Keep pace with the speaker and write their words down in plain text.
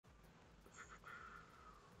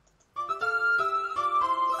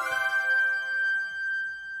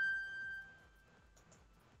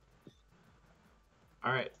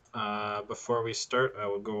before we start, I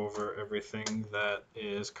will go over everything that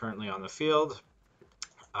is currently on the field.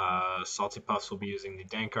 Saltypuffs will be using the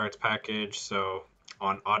Dankards package, so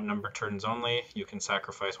on odd number turns only, you can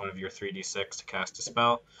sacrifice one of your 3d6 to cast a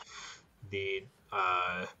spell. The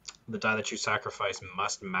die that you sacrifice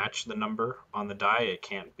must match the number on the die. It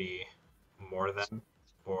can't be more than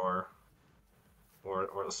or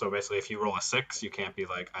so basically if you roll a 6, you can't be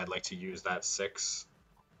like, I'd like to use that 6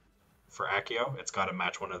 for Accio. It's got to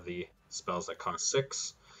match one of the spells that cost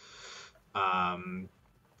 6.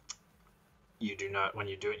 You do not, when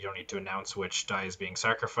you do it, you don't need to announce which die is being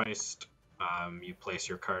sacrificed. You place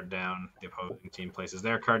your card down, the opposing team places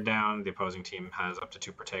their card down, the opposing team has up to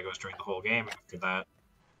 2 Protegos during the whole game. After that,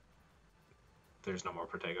 there's no more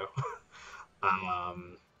Protego.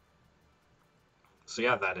 So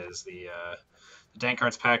yeah, that is the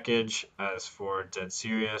Dankards package. As for Dead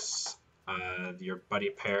Sirius, your buddy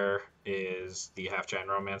pair is the Half-Giant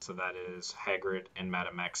Romance, so that is Hagrid and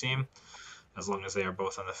Madame Maxime. As long as they are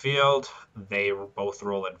both on the field, they both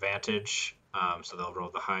roll advantage, so they'll roll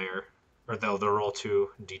the higher, or they'll roll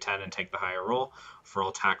 2d10 and take the higher roll for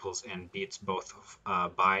all tackles and beats both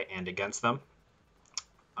by and against them.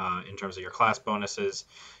 In terms of your class bonuses,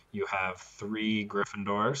 you have 3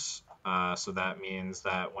 Gryffindors, so that means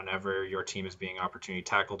that whenever your team is being opportunity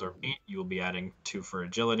tackled or beat, you will be adding 2 for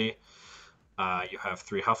agility. You have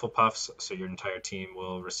 3 Hufflepuffs, so your entire team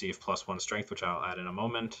will receive +1 strength, which I'll add in a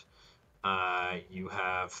moment. You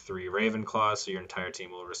have 3 Ravenclaws, so your entire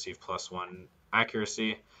team will receive +1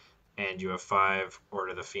 accuracy. And you have 5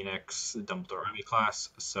 Order of the Phoenix Dumbledore Army class,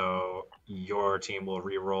 so your team will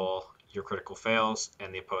re-roll your critical fails,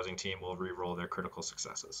 and the opposing team will re-roll their critical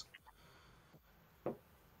successes.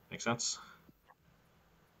 Make sense?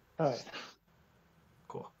 All right.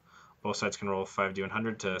 Cool. Both sides can roll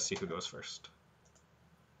 5d100 to see who goes first.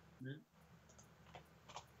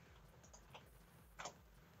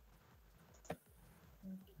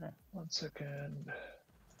 Okay, 1 second.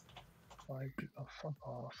 5D, oh, fuck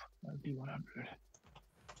off. 5D100.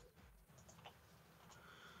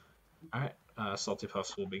 All right,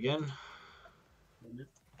 Saltypuffs will begin.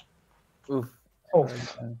 Oof. Oh,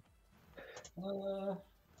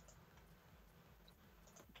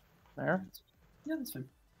 There. Yeah, that's fine.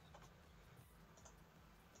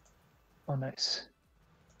 oh, nice.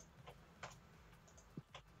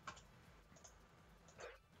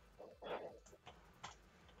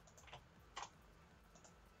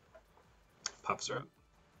 Puffs are up.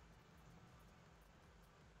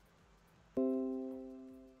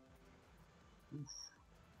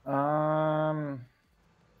 I'm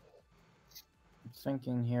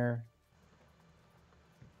thinking here.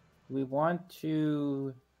 We want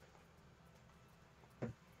to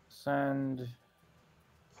send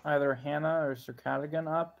either Hannah or Sir Cadogan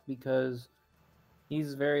up because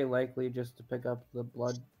he's very likely just to pick up the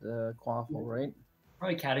quaffle, right?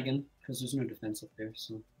 Probably Cadigan, because there's no defense up there.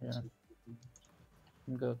 So Yeah.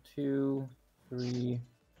 And go 2, 3.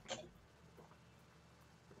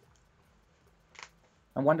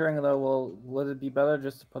 I'm wondering though, would it be better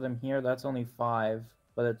just to put him here? That's only 5,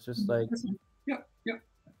 but it's just like yeah. Let's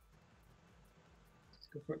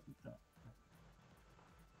go for it.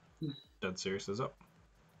 Dead Sirius is up.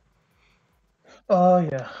 Oh,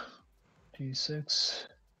 yeah. D6.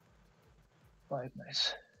 5,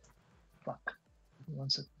 nice. Fuck. 1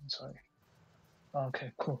 second, sorry.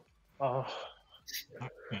 Okay, cool.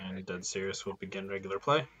 And Dead Sirius will begin regular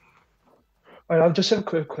play. All right, I'll just have a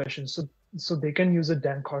quick question. So they can use a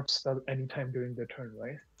Dankard spell anytime during their turn,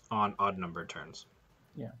 right? On odd numbered turns.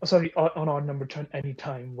 Yeah. Oh, sorry, on odd number turn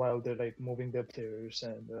anytime while they're like moving their players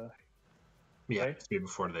and Yeah, right? it's be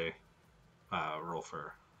before they roll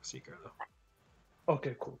for Seeker though.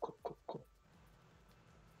 Okay, cool.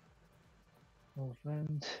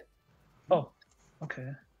 Movement. Oh,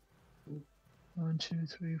 okay. 1, 2,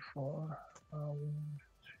 3, 4.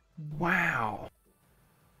 wow.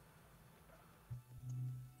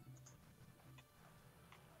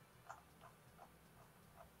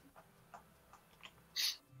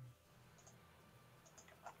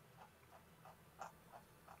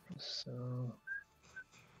 So,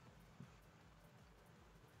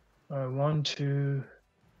 1, 2,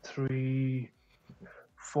 3,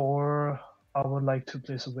 4. I would like to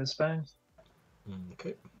place a Whizbang.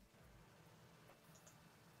 Okay.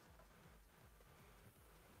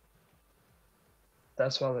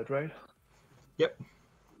 That's valid, right? Yep.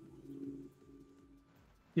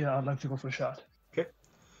 Yeah, I'd like to go for a shot. Okay.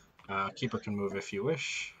 Keeper can move if you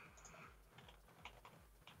wish.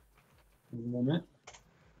 Moment.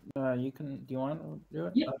 You can. Do you want to do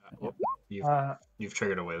it? Yeah. You've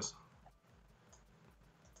triggered a whiz.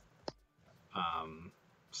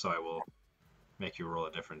 So I will make you roll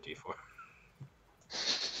a different d4.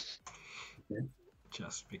 Okay.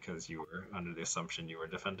 Just because you were under the assumption you were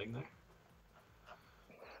defending there.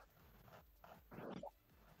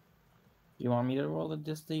 Do you want me to roll the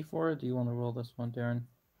dis d4, or do you want to roll this one, Darren?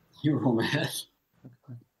 You roll mad.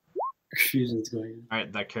 Okay. Fusion's going All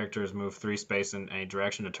right, that character is moved 3 space in any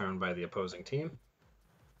direction determined by the opposing team.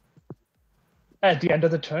 At the end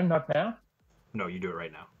of the turn, not now. No, you do it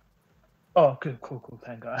right now. Oh, good, cool.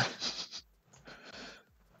 Thank God.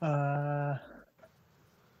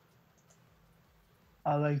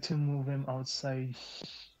 I like to move him outside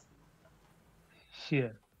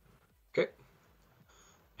here. Okay.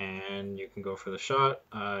 And you can go for the shot.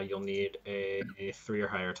 You'll need a 3 or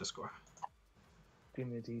higher to score. Give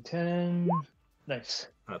me a D10. Nice.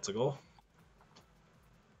 That's a goal.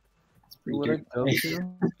 It's Who would pretty it go good. to?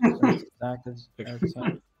 Since Zach is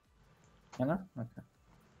outside. Hannah? Okay.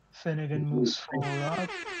 Finnegan moves 4 up. 1,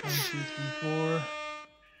 2, 3,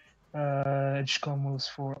 4. Edgecombe moves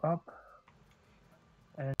 4 up.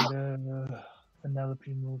 And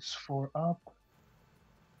Penelope moves 4 up.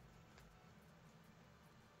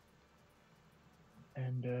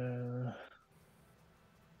 And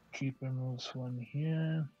Keeper moves 1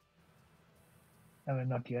 here. I mean,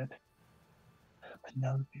 not yet.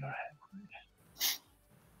 Penelope or Hagrid.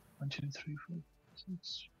 1, 2, 3, 4,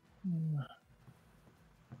 6.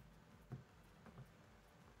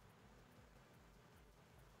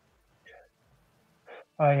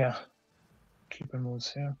 Oh yeah. Keeper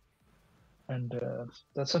moves here. And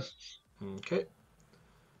that's it. Okay.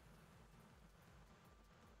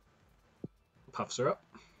 Puffs are up.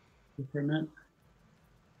 For a minute.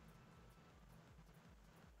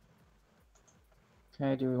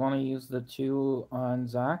 Okay, do we want to use the 2 on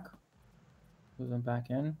Zach? Move him back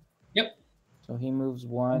in? Yep. So he moves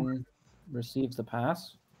 1, receives the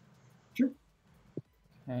pass. Sure.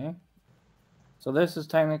 Okay. So this is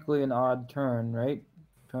technically an odd turn, right?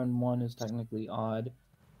 Turn 1 is technically odd.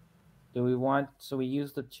 Do we want... So we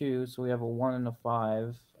use the 2, so we have a 1 and a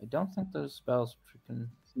 5. I don't think those spells can...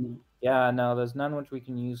 No. Yeah, no, there's none which we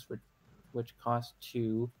can use for which cost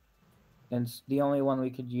 2. And the only one we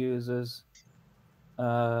could use is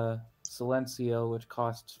Silencio, which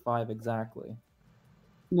costs 5 exactly.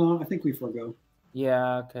 No, I think we forego.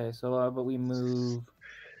 Yeah, okay, so but we move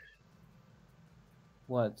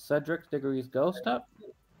what? Cedric Diggory's Ghost up?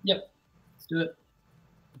 Yep. Let's do it.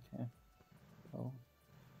 Okay. So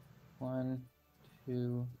 1,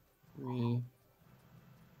 2, 3.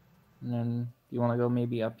 And then you want to go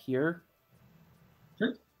maybe up here?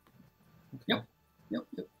 Sure. Okay. Yep.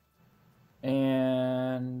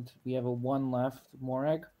 And we have a 1 left,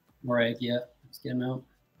 Morag. All right, yeah. Let's get him out.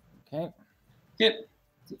 Okay. Okay.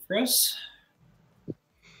 That's it for us.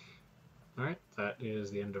 All right, that is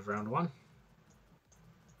the end of round 1.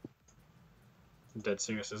 Dead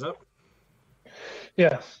Sirius is up.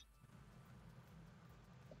 Yeah.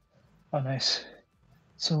 Oh, nice.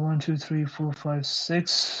 So 1, 2, 3, 4, 5,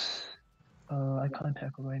 6. I can't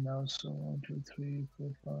tackle right now, so 1, 2, 3,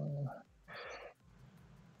 4, 5.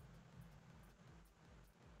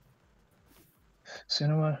 So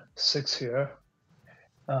you know what? 6 here.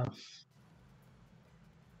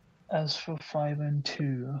 As for 5 and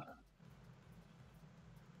 2,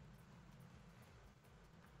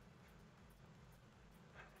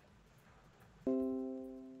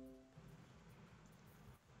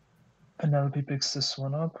 Penelope picks this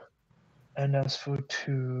one up. And as for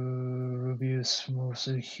 2, Rubius moves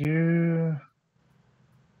it here.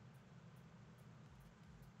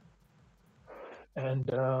 And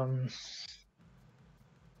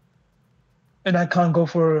I can't go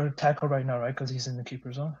for a tackle right now, right? Because he's in the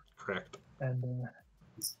keeper zone. Correct. And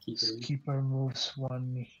Let's keep it. keeper moves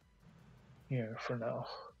 1 here for now.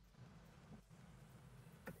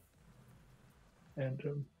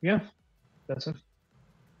 And yeah, that's it.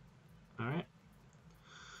 All right.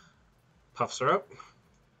 Puffs are up.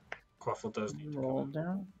 Quaffle does need to go. Roll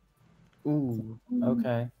down. Ooh,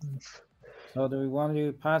 okay. So do we want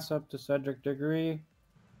to pass up to Cedric Diggory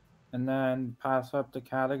and then pass up to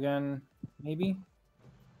Cadigan, maybe?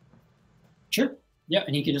 Sure. Yeah,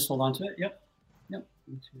 and he can just hold on to it. Yep.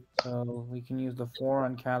 So we can use the 4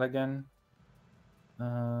 on Cadigan.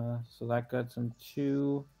 So that gets him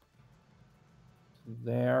 2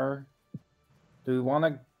 there. Do we want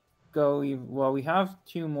to go? Well, we have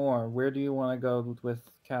 2 more. Where do you want to go with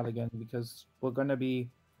Cadigan? Because we're going to be.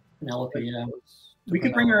 Penelope, yeah. We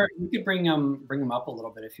could bring her. We could bring him up a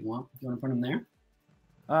little bit if you want. You want to put him there?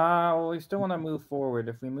 Well, we still want to move forward.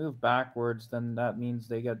 If we move backwards, then that means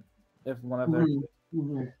they get if one of their.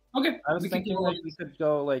 Okay. I was thinking like we could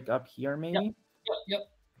go like up here maybe. Yep.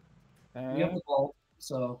 Okay. We have the ball,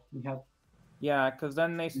 so we have. Yeah, because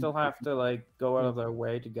then they still have to like go out of their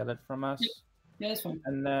way to get it from us. Yeah, that's fine.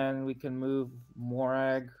 And then we can move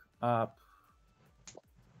Morag up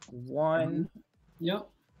 1. Yep.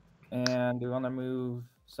 And we want to move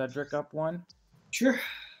Cedric up 1. Sure.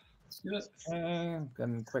 Let's do it. Okay,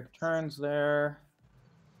 then quick turns there.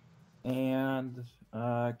 And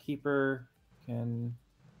Keeper can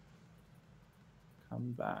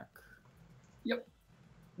come back. Yep.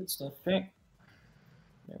 Good stuff. Okay.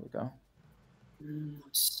 There we go.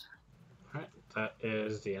 Nice. Alright, that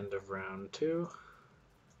is the end of round 2.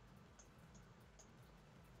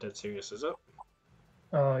 Dead Sirius is up.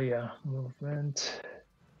 Oh yeah, movement.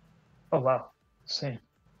 Oh wow, same.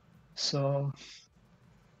 So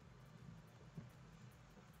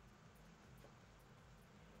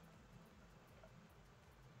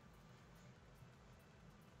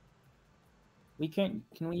We can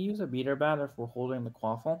we use a beater bat if we're holding the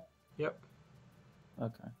quaffle? Yep.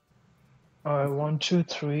 Okay. alright, 1, 2,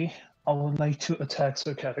 3. I would like to attack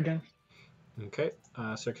Circat again. Okay.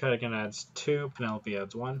 So Cadigan adds 2, Penelope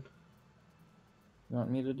adds 1. You want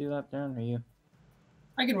me to do that, Darren, or you?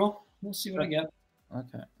 I can roll. We'll see what I get.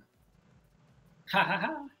 Okay. Ha ha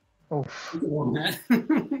ha. Oh, You can roll that.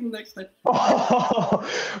 Next time.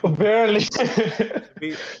 oh barely.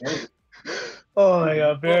 Oh my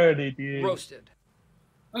god, barely, dude. Roasted.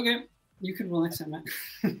 Okay. You can roll next time, Matt.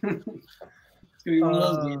 It's gonna be one of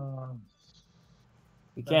those games.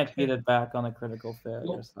 We can't Okay. beat it back on a critical failure,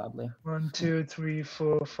 Nope. sadly. 1, 2, 3,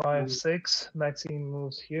 4, 5, 6. Maxine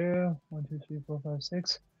moves here. 1, 2, 3, 4, 5,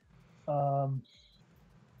 6.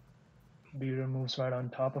 Beater moves right on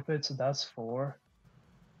top of it, so that's 4.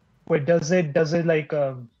 Wait, does it like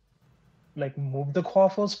move the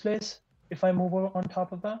quaffle's place if I move on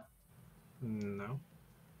top of that? No.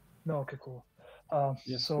 No, okay, cool.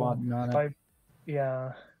 Just So squatting on if it. I,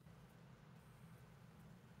 yeah.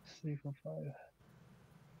 3, 4, 5.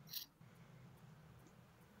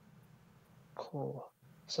 Cool.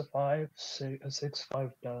 So 5, 6,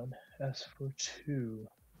 5 done. As for 2.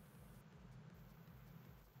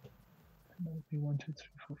 That would be 1, 2, 3,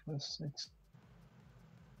 4, 5, 6.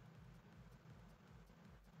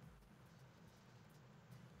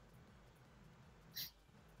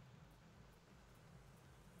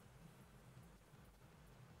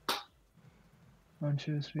 One,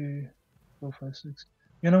 2, 3, 4, 5, 6.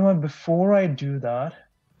 You know what? Before I do that,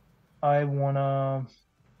 I wanna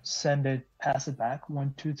send it, pass it back.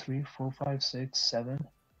 1, 2, 3, 4, 5, 6, 7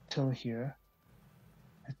 till here.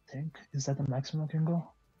 I think is that the maximum I can go?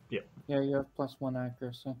 Yeah, you have +1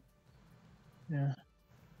 accuracy. Yeah.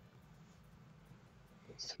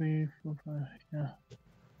 3, 4, 5. Yeah.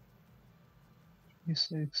 3,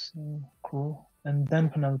 6. Cool. And then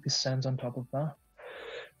Penelope stands on top of that.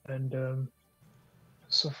 And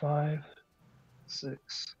so 5,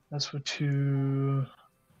 6. That's for 2.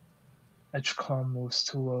 Edgecom moves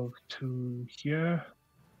to here.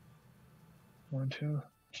 1, 2.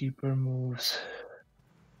 Keeper moves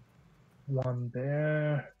 1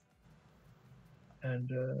 there.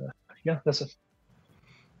 And yeah, that's it.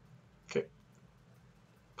 Okay.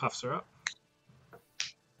 Puffs are up.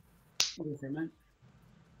 I'll go for a minute.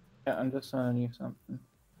 Yeah, I'm just sending you something.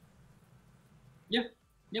 Yep.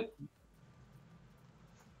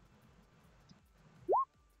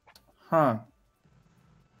 Huh.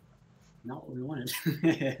 Not what we wanted.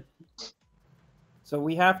 So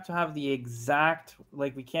we have to have the exact,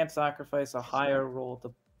 like, we can't sacrifice a higher roll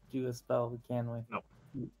to do a spell, can we? Nope.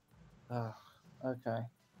 Oh, okay.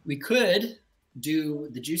 We could do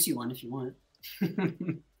the juicy one if you want.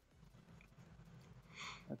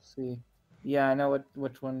 Let's see. Yeah, I know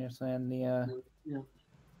which one you're saying. The Yeah.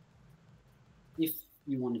 If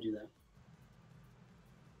you want to do that.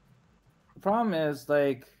 problem is,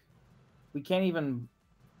 like, we can't even.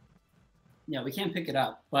 Yeah, we can't pick it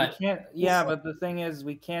up, but We can't. Yeah, but the thing is,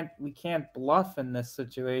 we can't bluff in this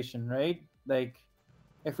situation, right? Like,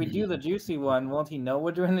 if we do the juicy one, won't he know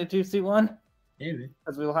we're doing the juicy one? maybe.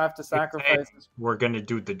 Because we'll have to sacrifice. We're going to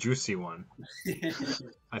do the juicy one.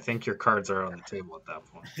 I think your cards are on the table at that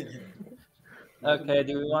point. Okay,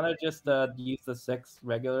 do we want to just use the 6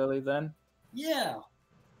 regularly then? Yeah,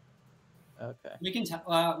 Okay. we can.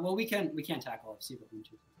 Well, we can't tackle a secret one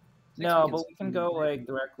too. No, but we can go like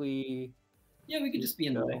directly. Yeah, we could just be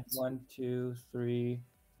in the way. 1, 2, 3,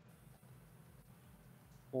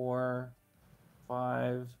 4,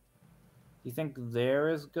 5. Do you think there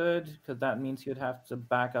is good? Because that means you'd have to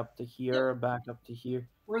back up to here, or back up to here,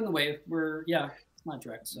 We're in the way. It's not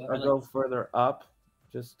direct. So or go further up,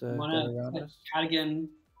 just to want go around to us. Cadigan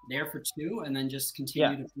there for 2, and then just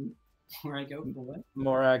continue to where I go for what?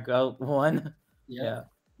 Morag out 1. Yeah.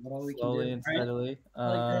 What all we can Slowly do. and All right. steadily. I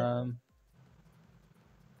like that.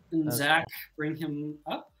 And Okay. Zach, bring him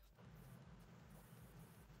up.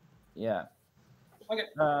 Yeah. Okay.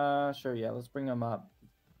 Sure. Yeah. Let's bring him up.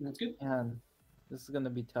 That's good. And this is gonna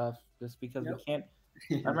be tough, just because Yep. we can't.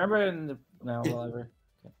 I remember in the whatever.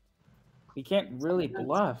 Okay. We can't really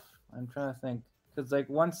bluff. I'm trying to think, because like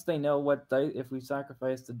once they know what dice, if we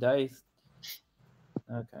sacrifice the dice.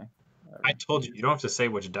 Okay. I told you, you don't have to say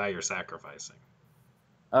which die you're sacrificing.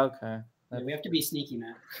 Okay. Yeah, we have to be sneaky,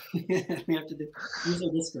 Matt. We have to use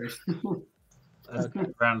our Discord. Okay.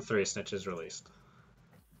 Round 3, Snitch is released.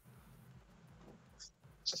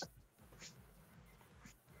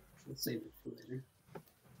 Let's save it for later.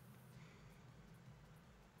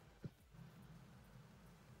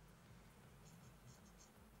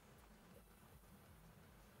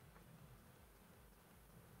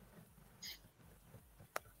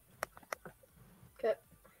 Okay.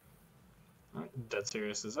 Dead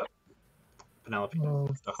Sirius is up. Penelope Oh.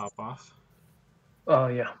 has to hop off. Oh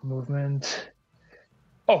yeah, movement.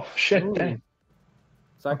 Oh shit! Ooh. Dang.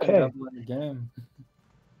 Second Okay. double in the game.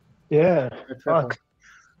 Yeah. Or triple. Fuck.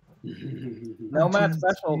 No One, Matt two,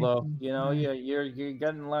 special three, though. four, You know, five. you're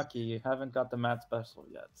getting lucky. You haven't got the Matt special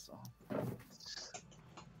yet, so.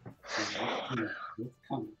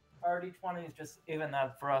 Already 20 is just even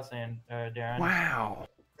that for us, and Darren. Wow.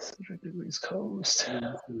 100 degrees coast.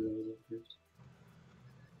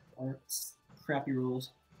 Arts, crappy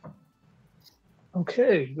rules.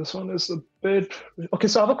 Okay, this one is a bit. Okay,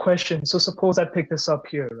 so I have a question. So suppose I pick this up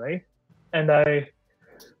here, right? And I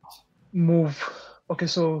move. Okay,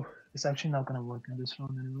 so it's actually not gonna work in this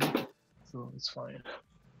round anyway, so it's fine.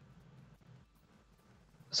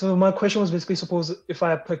 So my question was basically, suppose if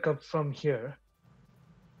I pick up from here,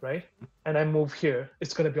 right, and I move here,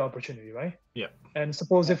 it's gonna be opportunity, right? Yeah. And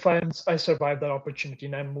suppose if I survive that opportunity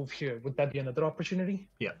and I move here, would that be another opportunity?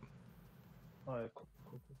 Yeah. All right, cool.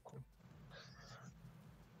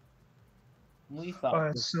 We thought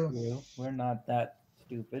Alright, this so- through. We're not that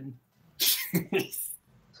stupid.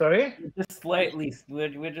 Sorry? Just slightly.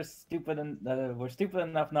 We're just stupid, and we're stupid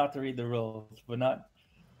enough not to read the rules. We're not.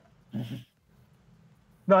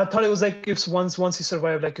 No, I thought it was like if once you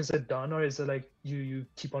survive, like is it done or is it like you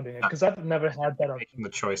keep on doing it? Because I've never had that option. Making the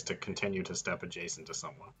choice to continue to step adjacent to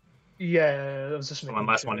someone. Yeah, I was just So making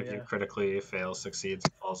unless sure, one of you yeah. critically fails, succeeds,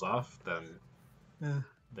 and falls off, then Yeah.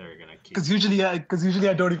 they're gonna keep. Because usually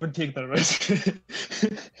I don't even take that risk.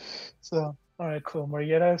 So all right, cool.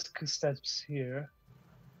 Marietta steps here.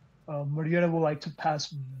 Marietta would like to pass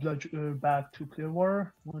blood back to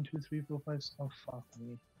Clearwater. 1, 2, 3, 4, 5. Oh fuck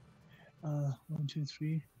me. 1, 2,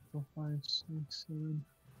 3, 4, 5, 6, 7.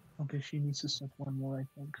 Okay, she needs to step one more, I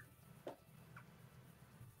think.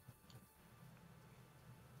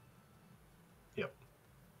 Yep.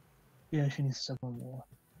 Yeah, she needs to step one more.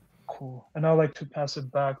 Cool. And I'd like to pass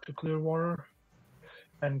it back to Clearwater.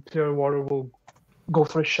 And Clearwater will go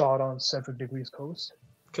for a shot on Cedric Degrees Coast.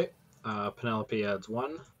 Okay. Penelope adds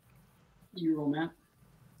 1. You roll, Matt.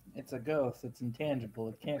 It's a ghost. It's intangible.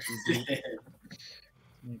 It can't be beat.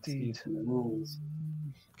 Excuse me. Rules.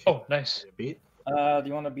 Oh, nice. You beat. Do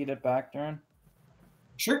you want to beat it back, Darren?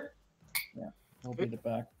 Sure. We'll beat it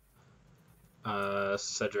back.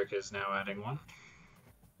 Cedric is now adding 1.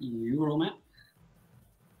 You roll, Matt.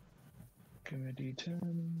 Give me a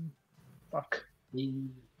D10. Fuck. You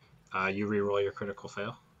re-roll your critical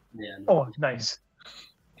fail. Yeah. No. Oh, nice.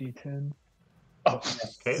 D10. Oh,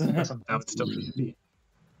 Okay. that's That would still be a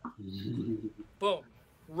beat. Boom.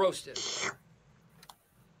 Roasted.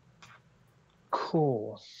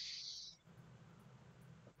 cool.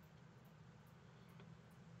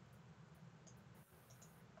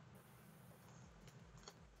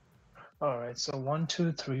 All right, so 1,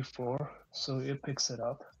 2, 3, 4. So it picks it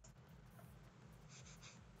up.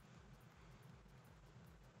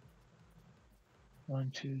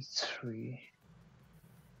 One, two, three.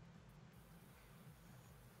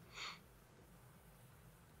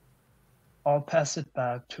 I'll pass it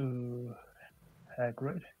back to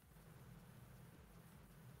Hagrid.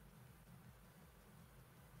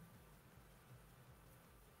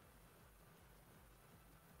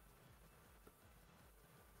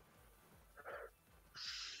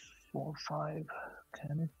 Four, 5.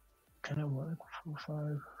 Can it work? 4,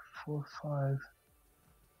 5, 4, 5.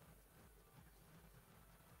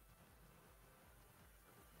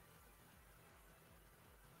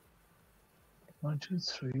 One, 2,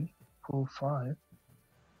 3, 4, 5.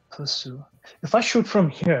 Plus 2. If I shoot from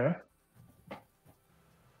here,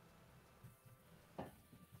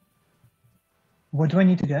 what do I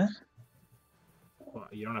need to get? Well,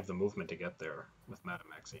 you don't have the movement to get there with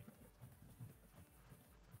Matamaxi.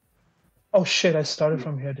 Oh shit, I started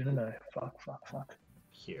from here, didn't I? Fuck.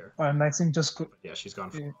 here. Alright, Maxime just go. But yeah, she's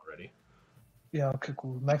gone 4 already. Yeah, okay,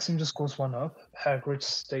 cool. Maxime just goes 1 up. Hagrid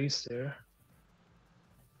stays there.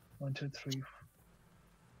 1, 2, 3.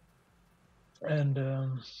 And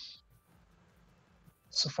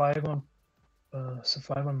so 5 on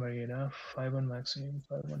Marina, 5 on Maxime,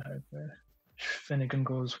 5 on Hagrid. Finnegan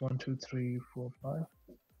goes 1, 2, 3, 4, 5.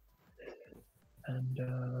 And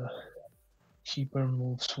Keeper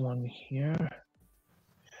moves 1 here.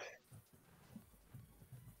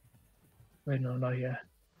 Wait, no, not yet.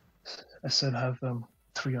 I still have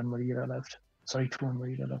 3 on Marita left. Sorry, 2 on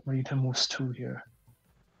Marita left. Marita moves 2 here.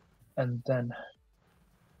 And then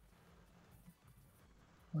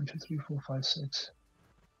 1, 2, 3, 4, 5, 6.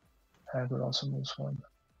 Hagrid also moves 1.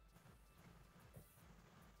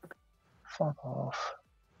 Fuck off.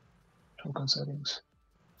 Token settings.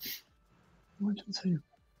 1, 2, 3, 4,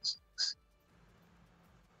 6.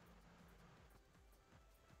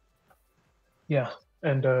 Yeah,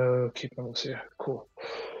 and Keeper moves here. Cool.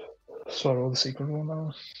 So I roll the secret roll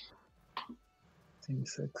now.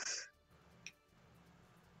 6.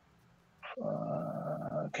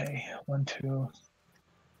 Okay, 1, 2.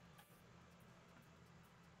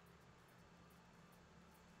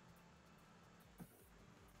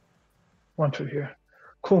 One, 2 here.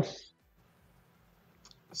 Cool.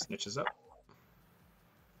 Snitches up.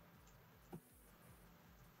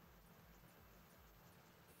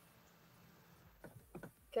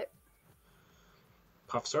 Okay.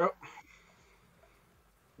 Puffs are up.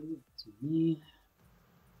 To me.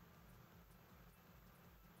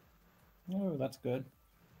 Oh, that's good.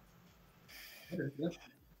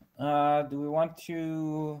 Yeah. Do we want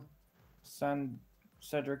to send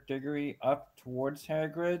Cedric Diggory up towards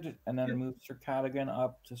Hagrid and then move Sir Cadogan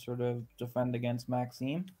up to sort of defend against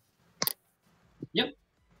Maxime? Yep.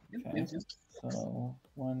 Okay. Yep. So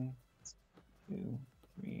 1, 2,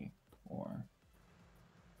 3, 4.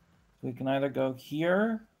 We can either go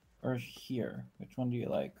here or here. Which one do you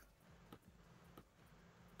like?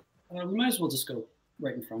 We might as well just go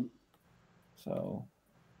right in front. So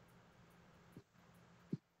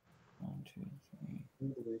 1, 2,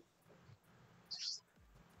 3.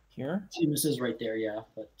 Here? Seamus is right there, yeah.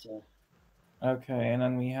 But Okay, and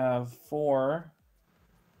then we have 4.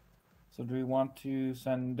 So do we want to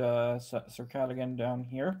send Sir Cadogan down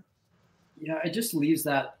here? yeah, it just leaves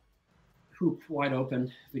that hoop wide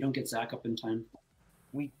open if we don't get Zach up in time.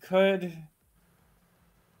 We could.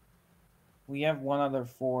 We have one other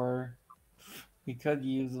 4. We could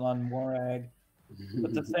use it on Morag.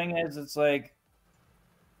 But the thing is, it's like,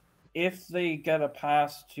 if they get a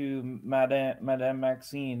pass to Madame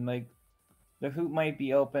Maxine, like, the hoop might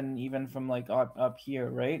be open even from, like, up here,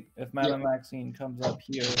 right? If Madame Maxine comes up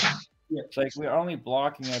here, it's like, we're only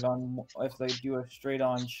blocking it on if they do a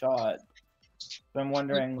straight-on shot. So I'm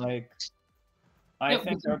wondering, like, I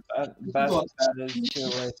think our best bet is to,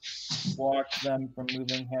 like, block them from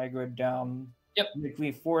moving Hagrid down. Yep. If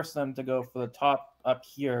we force them to go for the top up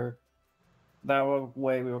here, that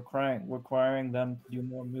way we're requiring them to do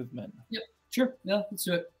more movement. Yep, sure. Yeah, let's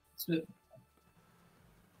do it. Let's do it.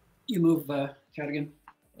 You move Cadogan.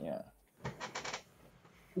 Yeah.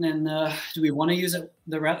 And then do we want to use it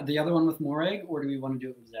the other one with Morag, or do we want to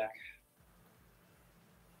do it with Zach?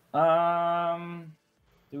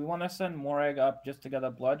 Do we want to send Morag up just to get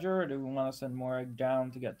a bludger, or do we want to send Morag down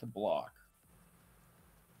to get to block?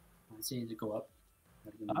 I say to go up.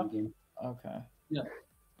 Up? Game. Okay. Yeah.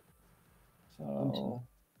 So,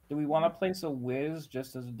 do we want to place a whiz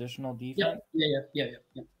just as additional defense? Yeah.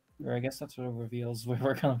 Or I guess that sort of reveals where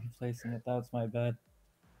we're going to be placing it. That's my bad.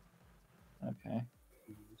 Okay.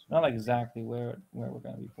 Not exactly where we're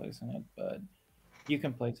going to be placing it, but you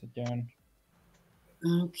can place it, Darren.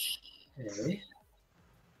 Okay.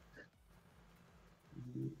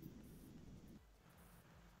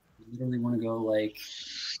 I literally want to go like.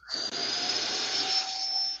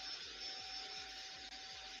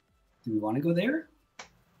 Do we want to go there?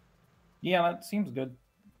 Yeah, that seems good.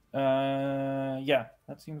 Yeah,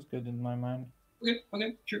 that seems good in my mind.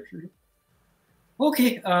 Okay, sure.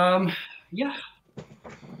 Okay, yeah.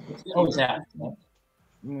 Oh, Zach.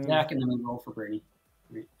 Zach, and then we roll for Bernie.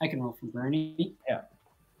 I can roll for Bernie. Yeah.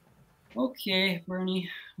 Okay, Bernie,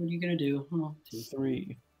 what are you gonna do? 2,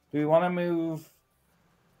 3. Do we want to move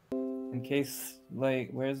in case, like,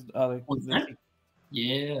 where's the other?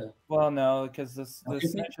 Yeah. Well, no, because the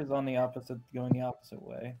snitch is on the opposite, going the opposite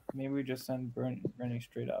way. Maybe we just send Bernie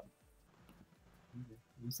straight up.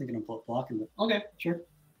 I was thinking of blocking, but okay, sure.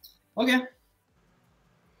 Okay.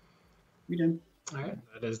 We done. All right,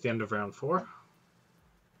 that is the end of round 4.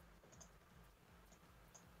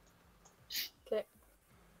 Okay.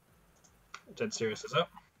 Dead Sirius is up.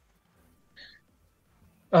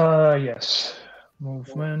 Yes.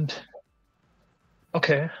 Movement.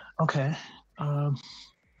 Okay. Okay.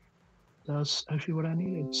 That's actually what I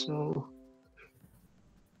needed. So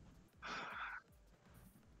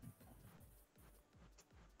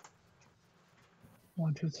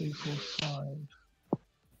 1, 2, 3, 4, 5.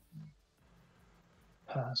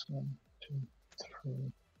 Pass 1, 2,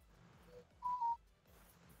 3.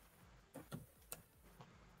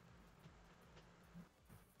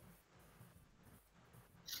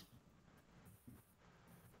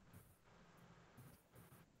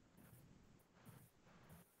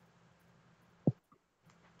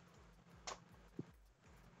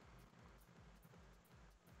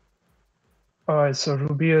 Alright, so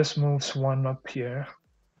Rubius moves 1 up here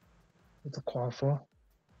with the quaffle.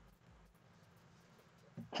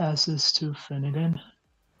 Passes to Finnegan.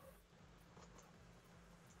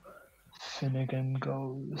 Finnegan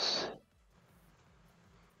goes.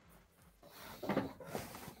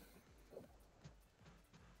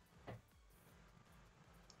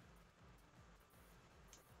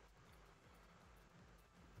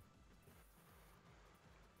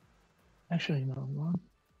 Actually, no. 1,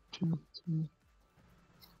 2, 3.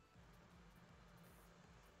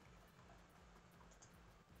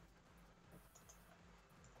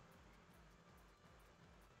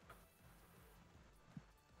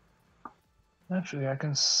 Actually, I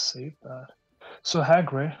can save that. So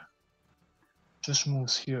Hagrid just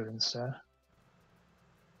moves here instead.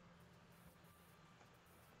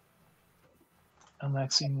 And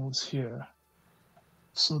Maxine moves here.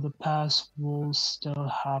 So the pass will still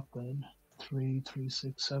happen. 3, 3,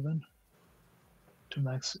 6, 7. To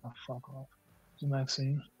Max. Oh, fuck off. To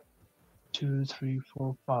Maxine. 2, 3,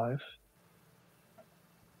 4, 5.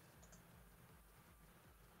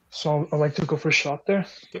 So I'd like to go for a shot there.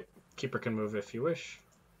 Yep. Keeper can move if you wish.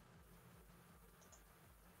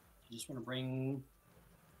 You just want to bring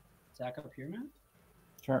Zach up here now?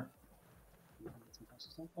 Sure.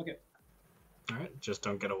 Okay. All right. Just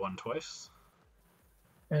don't get a 1 twice.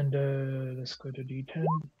 And let's go to D10.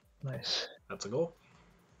 Nice. That's a goal.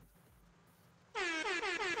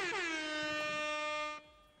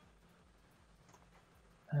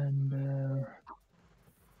 And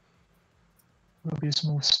Rubius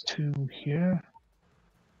moves 2 here.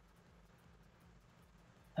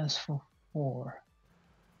 As for 4.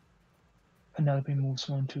 Penelope moves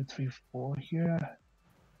 1, 2, 3, 4 here.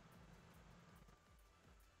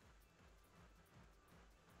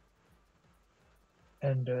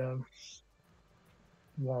 And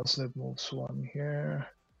Wallslip moves 1 here.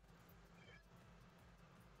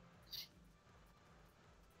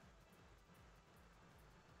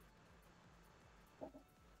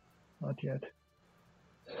 Not yet.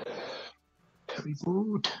 Very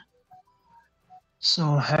good. So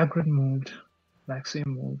Hagrid moved. Maxine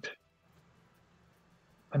moved.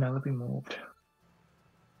 Penelope moved.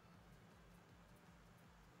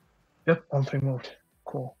 Yep, all 3 moved.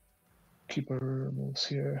 Cool. Keeper moves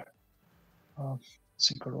here.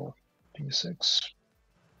 Secret roll. D6.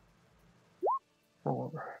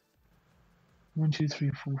 4. 1, 2,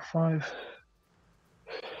 3, 4, 5.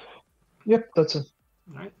 Yep, that's it.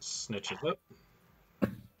 All right. Snitches up.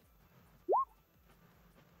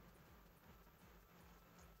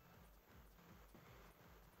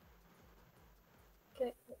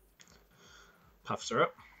 Okay. Puffs are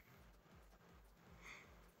up.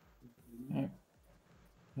 Okay.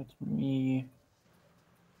 That's me.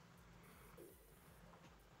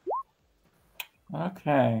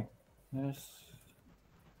 Okay. This.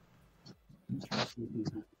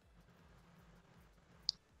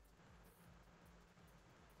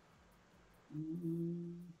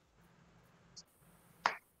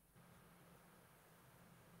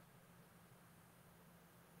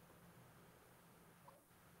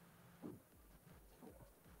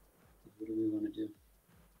 What do we want to do?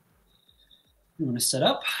 We want to set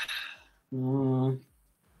up.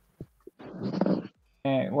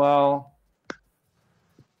 Okay, well.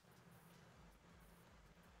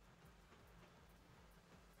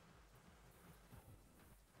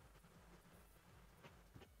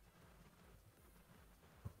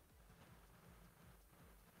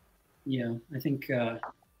 Yeah, I think I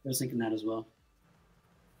was thinking that as well.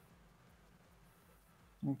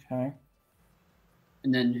 Okay.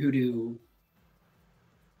 And then who are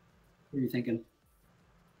you thinking?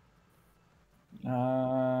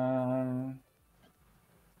 I'll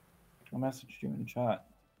message you in chat.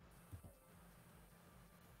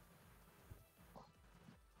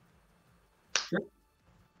 Sure.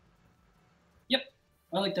 Yep,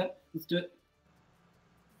 I like that. Let's do it.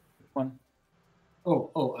 Which one?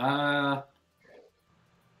 Oh,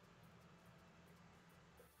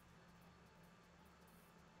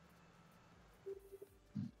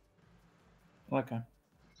 Okay.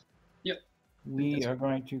 Yep. We are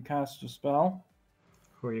going to cast a spell.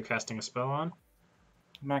 Who are you casting a spell on?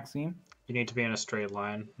 Maxime. You need to be in a straight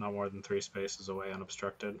line, not more than 3 spaces away,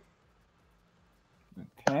 unobstructed.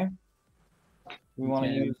 Okay. We want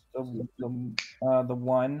to Okay. use the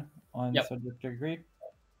one on Yep. subject degree.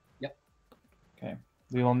 Yep. Okay.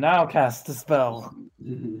 We will now cast a spell.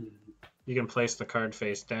 You can place the card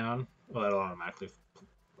face down. Well, it'll automatically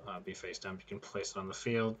be face down. You can place it on the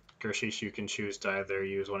field. Gershish, you can choose to either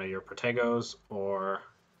use one of your Protegos or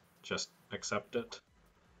just accept it.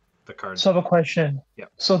 The card. So I have a question. Yeah.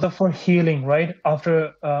 So for healing, right?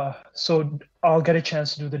 After so I'll get a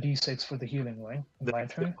chance to do the d6 for the healing, right? My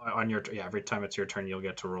turn. On your every time it's your turn, you'll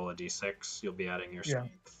get to roll a d6. You'll be adding your Yeah.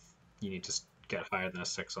 strength. You need to get higher than a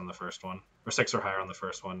 6 on the first one, or 6 or higher on the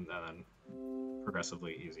first one, and then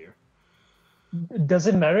progressively easier. Does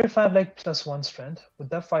it matter if I have like +1 strength? Would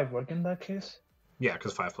that 5 work in that case? Yeah,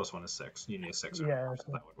 because 5 + 1 is 6. You need a 6 or Yeah. higher,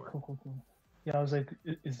 so that would work. Cool. Yeah, I was like,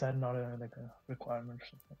 is that not a requirement or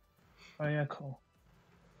something? Oh yeah, cool.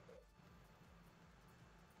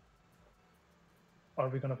 Are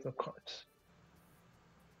we gonna flip cards?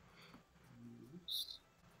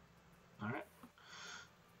 All right.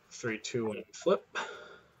 3, 2, 1, flip.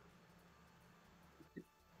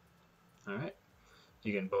 All right.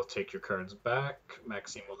 You can both take your cards back.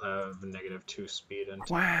 Maxime will have -2 speed and.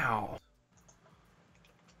 Wow.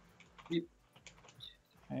 Okay.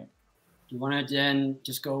 Do you want to then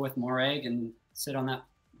just go with Morag and sit on that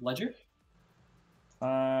ledger?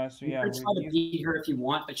 So You yeah, could try to beat her if you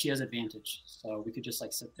want, but she has advantage, so we could just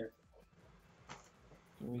like sit there.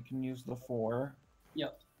 we can use the 4.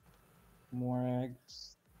 Yep. Morag.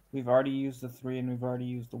 We've already used the 3 and we've already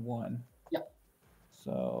used the 1. Yep.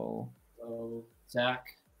 So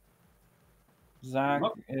Zach Zach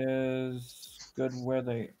is good where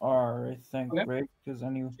they are, I think, Okay. right? Because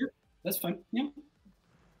Sure. That's fine. Yeah.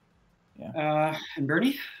 Yeah. And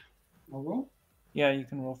Bernie, I'll roll. Yeah, you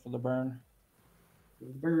can roll for the burn.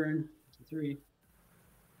 Burn 3.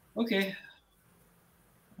 Okay.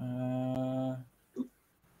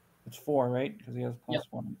 It's 4, right? Because he has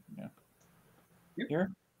 +1. Yeah. Yep.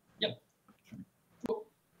 Here? Yep. All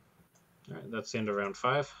right, that's the end of round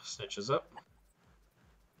 5. Snitch is up.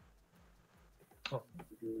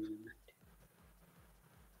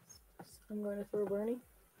 I'm going to throw Bernie.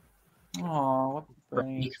 Oh, what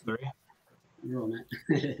Bernie? 3. You roll, Matt.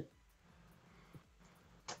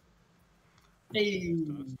 Hey.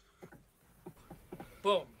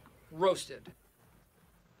 Boom. Roasted.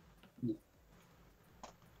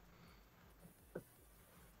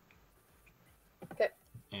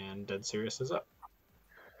 And Dead Sirius is up.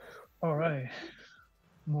 All right.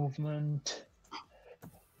 Movement.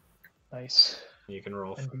 Nice. You can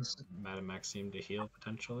roll And for these- Madame Maxime to heal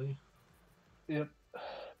potentially. Yep.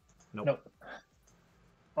 Nope.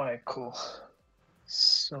 All right, cool.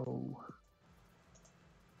 So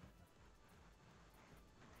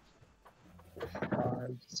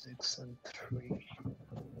 5, 6, and 3.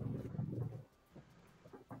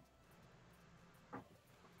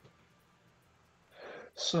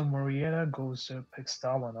 So Marietta goes there, picks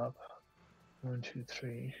that one up. 1, 2,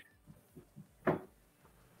 3.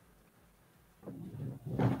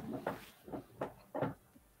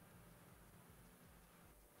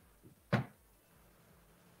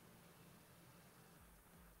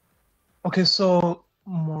 Okay, so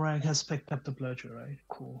Morag has picked up the bludger, right?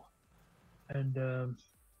 Cool. And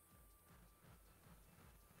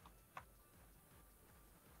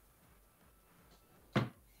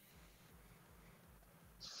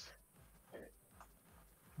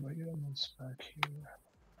where you almost back here.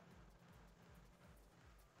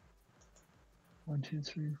 1, 2,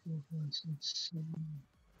 3, 4, 5, 6, 7.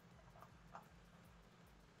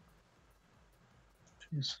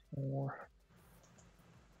 2 is 4.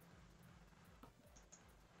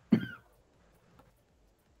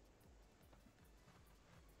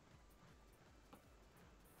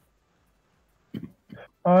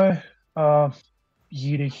 Alright,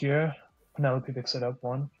 yeet it here. Penelope picks it up.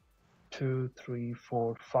 1, 2, 3,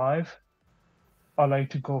 4, 5. I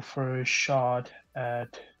like to go for a shot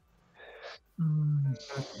at.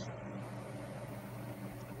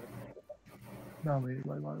 No, wait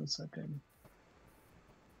 1 second.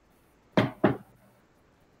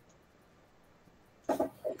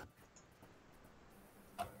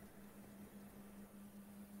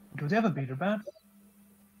 Do they have a beater bat?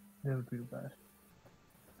 They have a beater bat.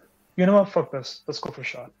 You know what? Fuck this. Let's go for a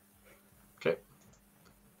shot. Okay.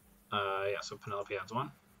 Yeah, so Penelope adds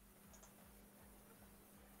 1.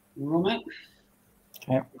 Roll, Matt.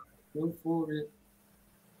 Okay. Go for it.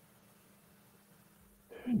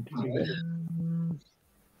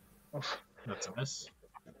 Oh, That's a miss.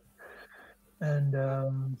 And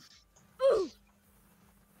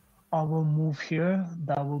I will move here.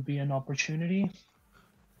 That will be an opportunity.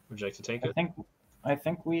 Would you like to take it? I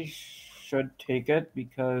think we should take it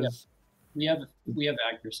because We have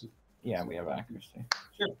accuracy. yeah, we have accuracy.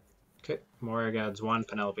 Sure. Okay. Morag adds 1.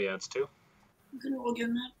 Penelope adds 2. I'm gonna roll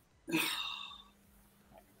again, Matt.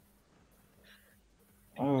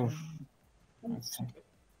 Oh. Okay.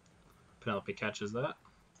 Penelope catches that.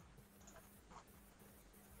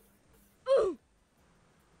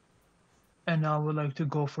 And I would like to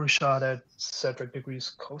go for a shot at Cedric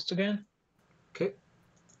Degrees Coast again. Okay.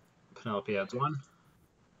 Penelope adds 1.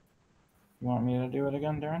 You want me to do it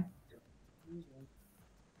again, Darren?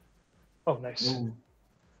 Oh, nice. Ooh.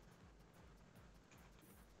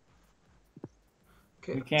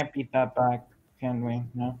 Okay. We can't beat that back, can we?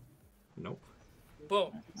 No. Nope.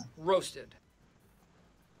 Boom. Roasted.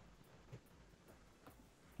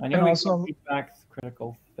 I know And we also- can beat back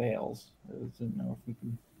critical fails. I just didn't know if we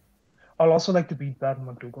can. I'll also like to beat that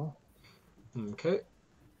McDougal. Okay.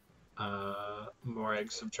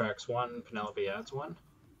 Morag subtracts 1. Penelope adds 1.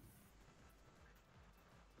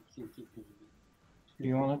 Do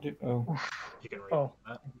you want to do? Oh, You can read Oh.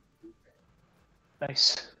 that.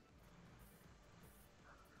 Nice.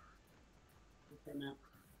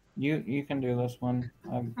 you can do this one.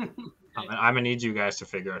 I'm gonna need you guys to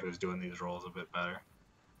figure out who's doing these rolls a bit better.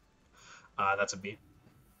 That's a beat.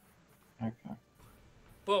 Okay.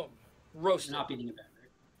 Boom. Roasted. Not beating it back,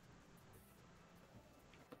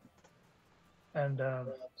 right? And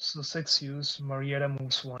so 6 use. Marietta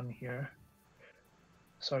moves 1 here.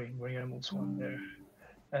 Sorry, Marietta moves 1 there.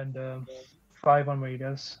 And 5 on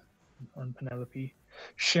Marietta's, on Penelope.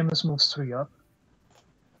 Seamus moves 3 up.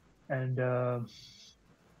 And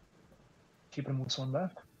Keeper moves 1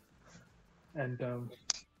 back. And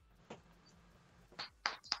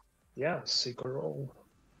yeah, Seeker roll.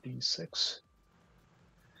 D6.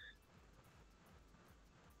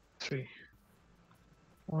 3.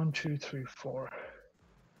 1, 2, 3, 4.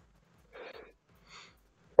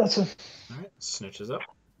 That's it. Alright, snitches up.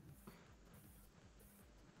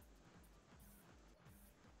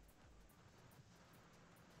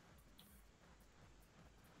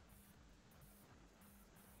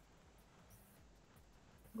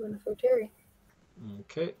 I'm going for Terry.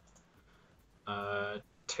 Okay.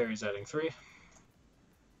 Terry's adding 3.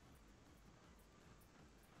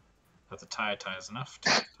 That's a tie. Tie is enough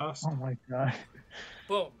to toss. Oh my god.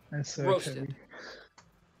 Boom. That's so Roasted. heavy.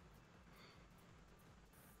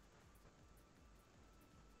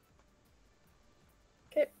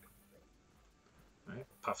 Okay. Alright,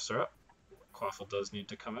 puffs are up. Quaffle does need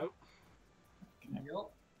to come out.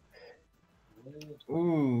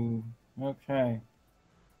 Ooh. Okay.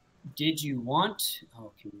 Did you want?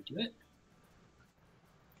 Oh, can we do it?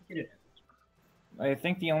 Get it. I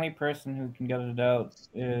think the only person who can get it out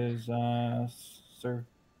is Sir.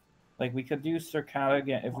 Like we could do Sir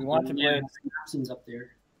Cadigan if we want to play Maxim's up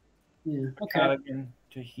there. Yeah. Okay. Cadigan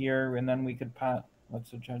to here, and then we could pat.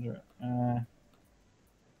 What's the treasure?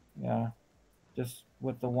 Yeah, just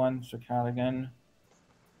with the 1 Sir Cadigan,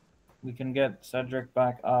 we can get Cedric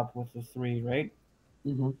back up with the 3, right?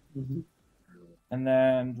 Mhm. Mhm. And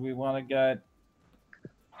then we want to get.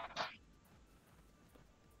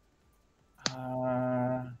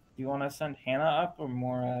 Do you want to send Hannah up or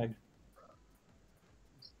Morag?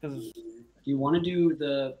 Because Do you want to do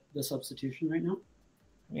the substitution right now?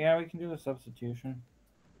 yeah, we can do a substitution.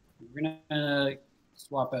 We're gonna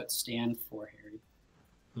swap out Stan for Harry.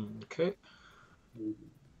 Okay.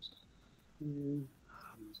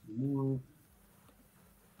 More.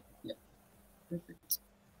 Yeah. Perfect.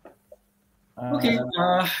 Uh, Okay.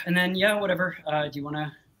 And then yeah, whatever. Do you want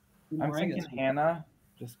to? I'm thinking Hannah,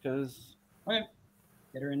 just because. Okay.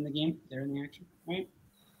 Get her in the game. Get her in the action. Right.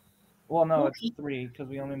 Well, no, Okay. it's 3 because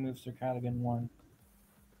we only moved Sir Cadigan 1.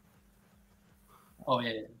 Oh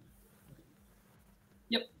yeah. Yeah.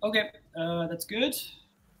 Yep. Okay. That's good.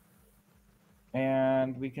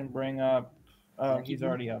 And we can bring up. Oh, Zach, he's you-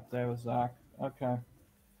 already up there with Zach. Okay.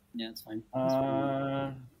 Yeah, that's fine. That's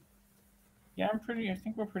fine. Yeah, I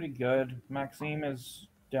think we're pretty good. Maxime is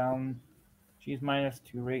down. She's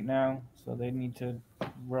 -2 right now, so they need to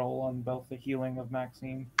roll on both the healing of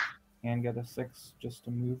Maxime and get a 6 just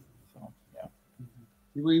to move. So yeah.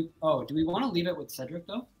 Do we want to leave it with Cedric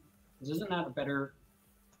though? Because isn't that a better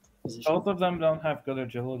position? Both of them don't have good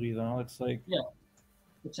agility though. It's like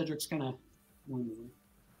But Cedric's kind of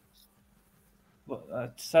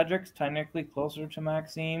Cedric's technically closer to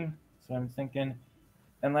Maxime, so I'm thinking,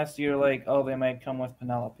 unless you're like, oh, they might come with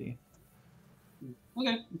Penelope.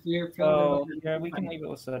 okay. If you're So yeah, we can leave it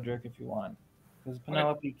with Cedric if you want, because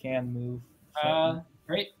Penelope can move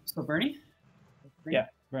Right. So Bernie. Yeah,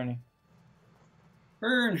 Bernie.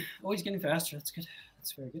 Burn. Oh, he's getting faster. That's good.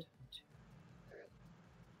 That's very good.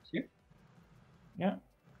 Here. Yeah.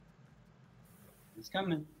 He's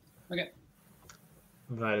coming. Okay.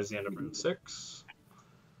 That is the end of round 6.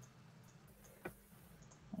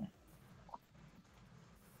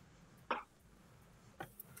 I'm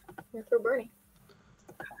gonna throw Bernie.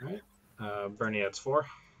 All right. Bernie adds 4.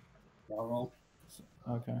 I'll roll.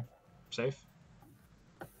 Okay. Safe.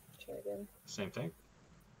 Try again. Same thing.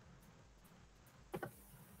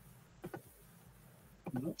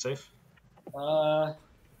 Nope. Safe. Uh,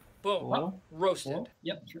 Boom. Cool. Roasted. Cool.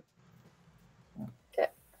 yep, sure. Okay.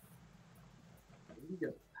 There we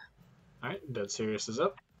go. All right. Dead Sirius is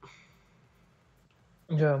up.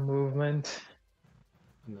 Yeah, movement.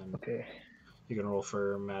 And then Okay. you can roll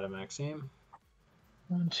for Madame Maxime.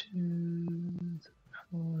 1, 2,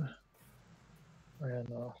 4. Oh yeah,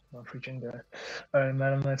 no, not reaching there. Alright,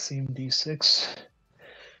 Madam Maxime D6.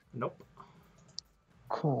 Nope.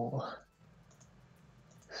 Cool.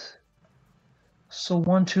 So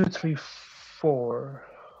 1, 2, 3, 4.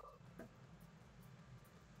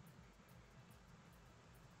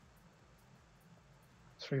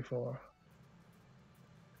 Three, 4.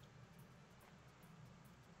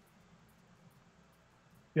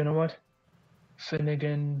 You know what?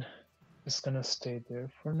 Finnegan is gonna stay there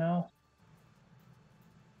for now.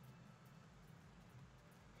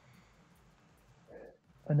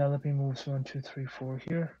 Penelope moves 1, 2, 3, 4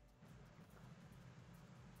 here.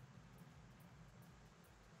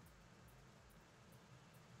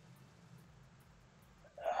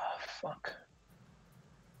 Ah, fuck.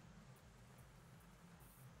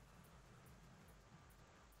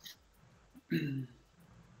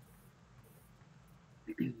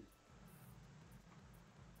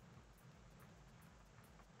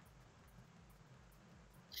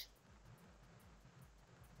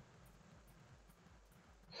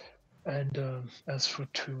 And as for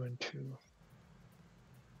 2 and 2,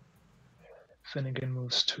 Finnegan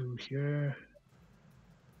moves 2 here.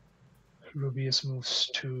 Rubius moves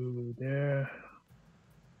 2 there.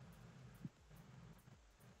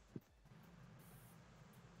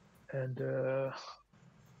 And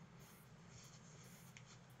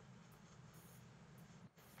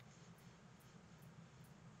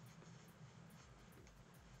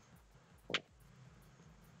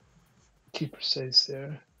Keeper stays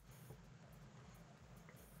there.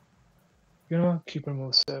 You know what? Keeper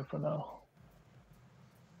moves there for now.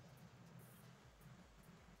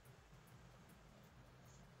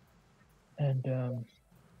 And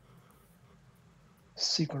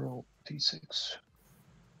Seeker roll D6.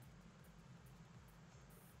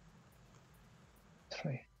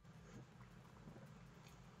 3.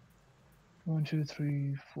 1, 2,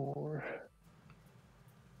 3, 4.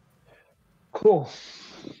 Cool.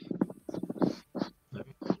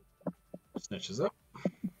 Snitches up.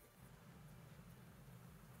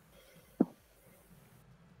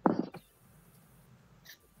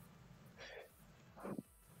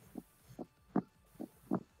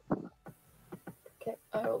 Okay,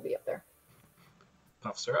 I will be up there.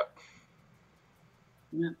 Puffs are up.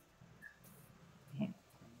 Yeah.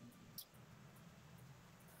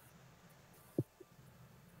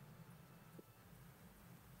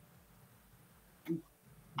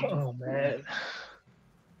 Oh man.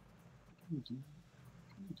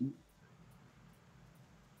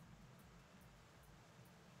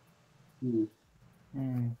 Hmm.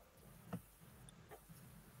 Hmm.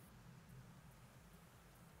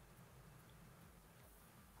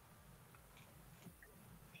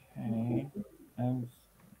 Okay. I'm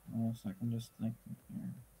a second, just thinking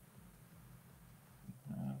here.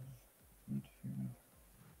 Interfere.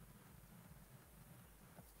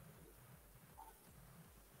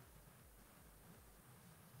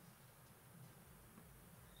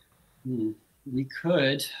 We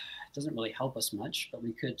could, it doesn't really help us much, but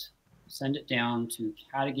we could send it down to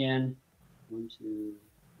Cadigan. 1, 2,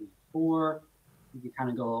 3, 4. We could kind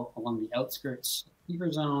of go along the outskirts of the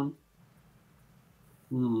fever zone.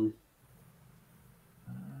 We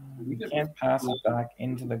can't pass it back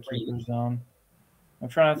into the keeper zone. I'm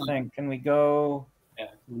trying to think. Can we go? Yeah,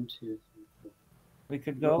 1, 2, 3, 4. We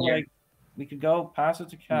could go Yeah. we could go pass it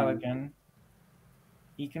to Callaghan.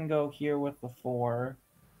 He can go here with the 4.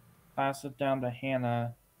 Pass it down to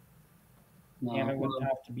Hannah. No, Hannah would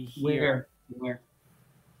have to be here. Where?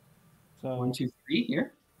 So 1, 2, 3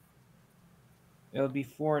 here. it would be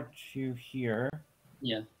 4 to here.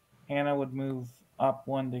 Yeah. Hannah would move up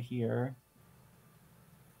 1 to here.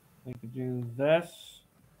 We could do this.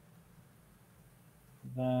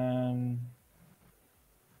 Then.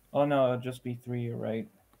 Oh no, it'd just be 3, you're right.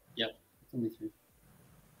 Yep. only 3.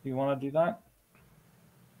 Do you want to do that?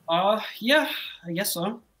 Yeah, I guess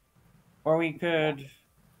so. Or we could.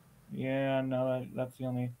 Yeah, no, that's the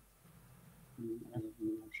only I don't have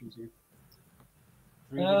any options here.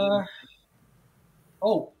 3.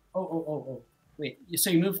 Oh. Wait, so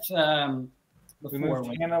you moved We before.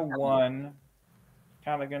 moved Hannah 1,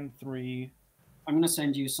 Cadigan 3. I'm gonna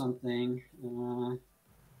send you something.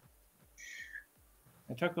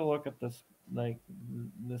 I took a look at this, like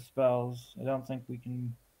the spells. I don't think we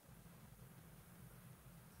can.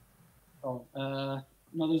 No,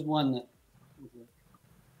 there's one that.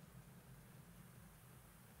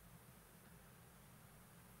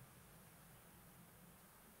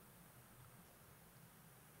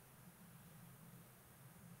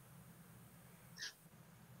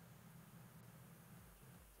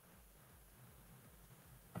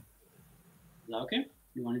 Is that okay?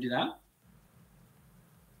 You want to do that?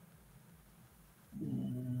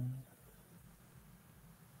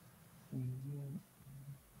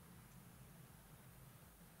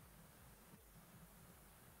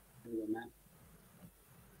 Here we go, Matt.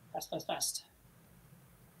 Fast.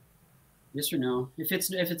 Yes or no? If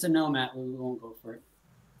it's a no, Matt, we won't go for it.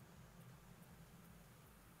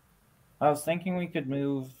 I was thinking we could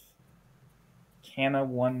move Hannah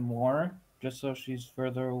 1 more, just so she's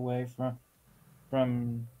further away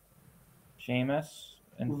from Seamus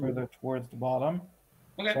and further towards the bottom.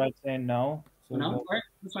 Okay. So I'd say no. So No. we All right.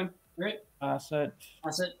 That's fine. All right. pass it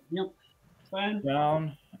That's it. Yep. Fine.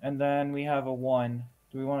 down, and then we have a 1.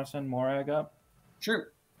 Do we want to send Morag up?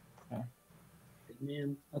 Sure. Okay. Good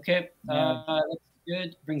man. Okay. Yeah. That's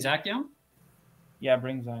good. Bring Zach down. Yeah,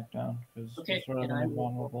 bring Zach down because Okay, he's sort of and in I a will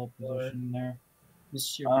vulnerable go for position there.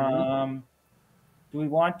 Mr. Bernie. Do we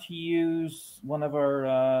want to use one of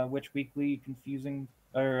our Witch Weekly confusing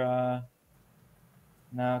or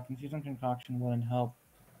no, confusing concoction wouldn't help.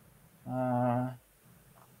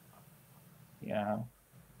 Yeah,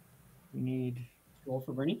 we need. Roll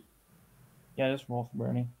for Bernie. Yeah, just roll for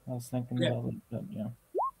Bernie. I was thinking Yeah. about it, but yeah.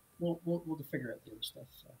 We'll figure out the other stuff.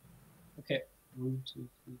 So. Okay. 1, 2,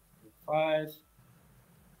 3, 4, 5.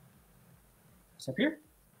 It's up here.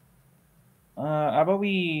 How about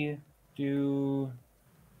we do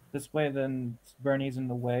this way? Then Bernie's in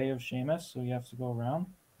the way of Seamus, so he has to go around.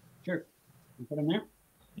 Sure. You put him there.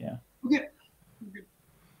 Yeah. Okay.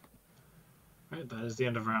 All right, that is the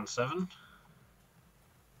end of round 7.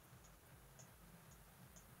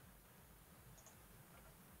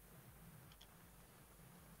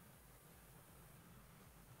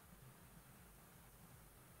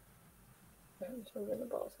 I'm just moving the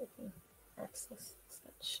ball so I can access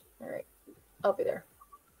such. All right, I'll be there.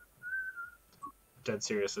 Dead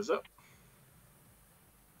Sirius is up.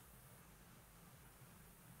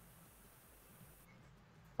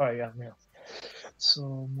 Oh yeah, yeah.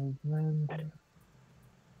 So movement.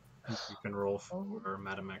 You can roll for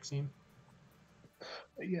Madame Maxine.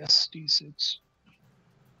 Yes, D6.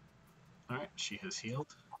 All right, she has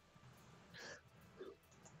healed.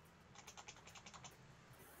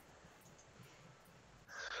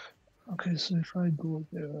 Okay, so if I go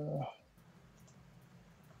there.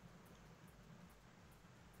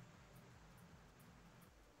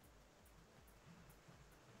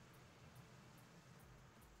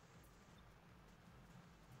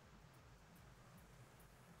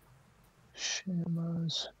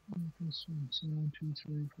 Shamas. 1, 2,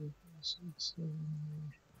 3, 4, 5, 6, 7,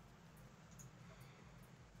 8.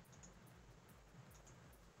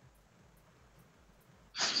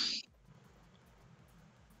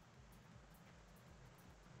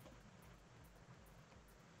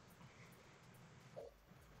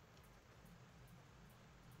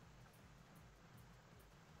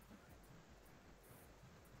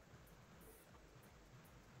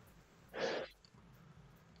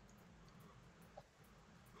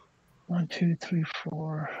 One, two, three,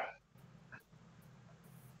 4.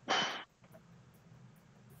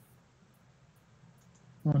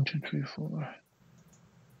 One, two, three, 4.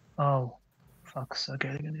 Oh, fuck!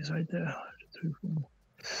 Again, is right there. 2, 3,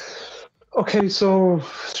 4. Okay, so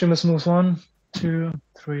Seamus moves 1, 2,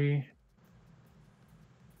 3,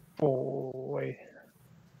 4. Wait,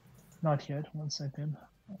 not yet. 1 second.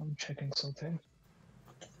 I'm checking something.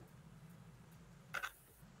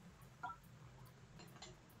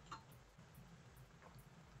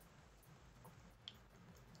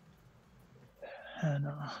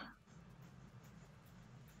 Hannah.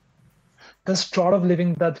 Does Draught of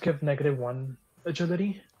Living that give -1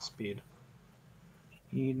 agility? Speed.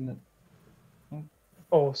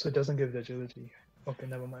 Oh, so it doesn't give the agility. Okay,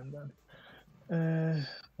 never mind then.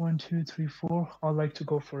 1, 2, 3, 4. I'd like to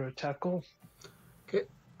go for a tackle. Okay.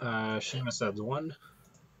 Seamus adds 1.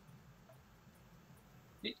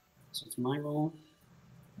 for my roll.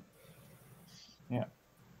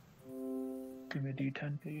 Give me a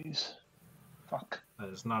D10, please. Fuck. That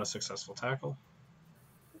is not a successful tackle.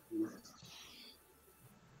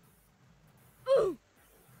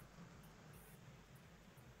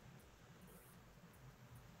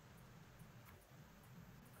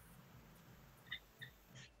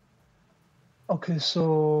 Okay,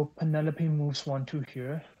 so Penelope moves 1, 2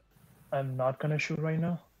 here. I'm not gonna shoot right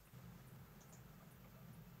now.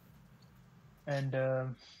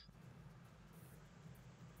 And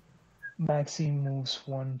Maxine moves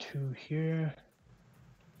 1, 2 here.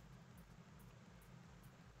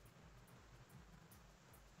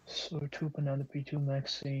 So 2 Penelope, 2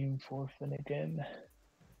 Maxine, 4 Finnegan.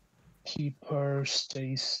 Keeper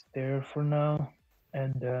stays there for now.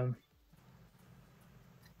 And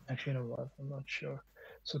actually, you know what? I'm not sure.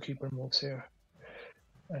 So Keeper moves here.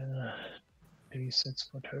 And maybe sits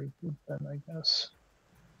for Terry Food then, I guess.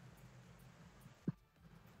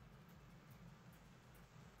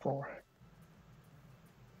 4.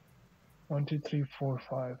 1, 2, 3, 4,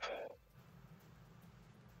 5.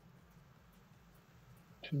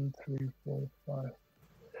 2, 3, 4, 5.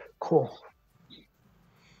 Cool.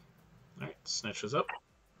 All right, snitches up.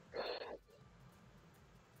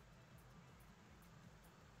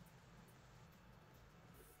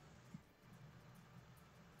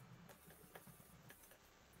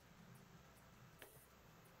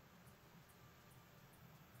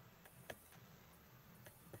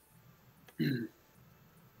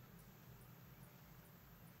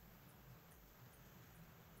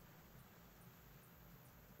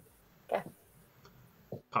 Okay.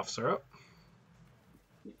 Puffs are up.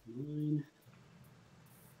 9.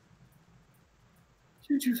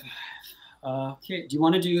 2, 2, 5. Okay, do you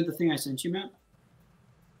want to do the thing I sent you, Matt?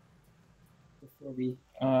 Before we...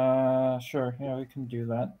 Sure. Yeah, we can do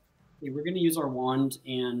that. Okay, we're going to use our wand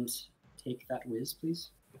and take that whiz, please.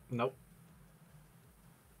 Nope,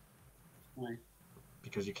 Why?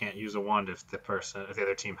 because you can't use a wand if the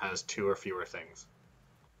other team has 2 or fewer things.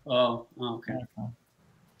 Oh, okay. Okay.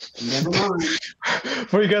 Never mind.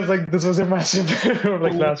 For you guys, like, this was your master bedroom,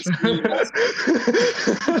 like last round.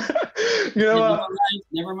 You know what?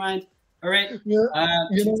 Never mind. All right. You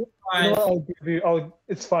Two, know, five. I'll give you.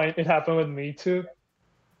 It's fine. It happened with me too.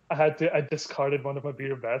 I discarded one of my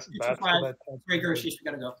beater bats. 2, 2, 5. Sorry, Gershie, we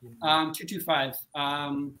gotta go. 2, 2, 5.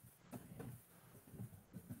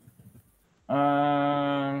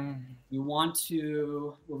 You want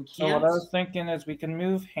to? Well, we So can't. what I was thinking is we can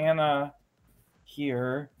move Hannah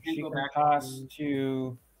here. Can't She go can back pass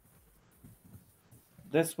to.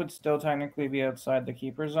 This would still technically be outside the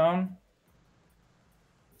keeper zone.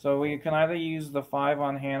 So we can either use the 5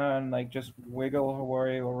 on Hannah and like just wiggle her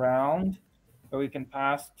way around, or we can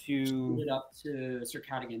pass Put to it up to Sir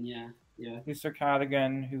Cadigan. Yeah. Sir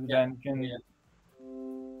Cadigan, who Yeah, then can. yeah.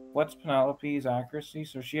 What's Penelope's accuracy?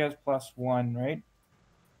 So she has +1, right?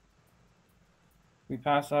 We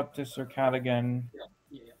pass up to Sir Cadigan. Yeah.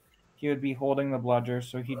 He would be holding the bludger,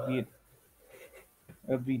 so he'd be. It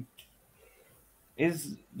would be.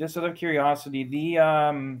 Is just out of curiosity, the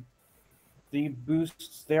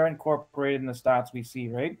boosts, they're incorporated in the stats we see,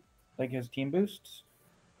 right? Like his team boosts?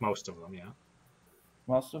 Most of them, yeah.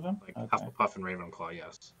 Most of them? Like Okay. Hufflepuff and Ravenclaw,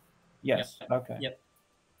 yes. Yes, okay. Yep.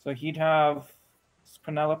 So he'd have,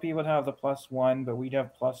 Penelope would have the +1, but we'd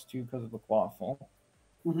have +2 because of the clawful.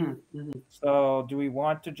 Mm-hmm. So do we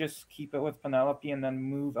want to just keep it with Penelope and then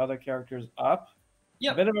move other characters up?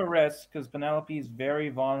 Yep. A bit of a risk because Penelope is very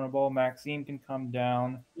vulnerable. Maxine can come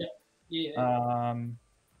down. Yeah.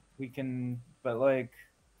 We can, but like.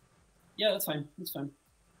 Yeah, that's fine.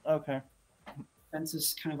 Okay. Fence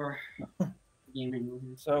is kind of our game angle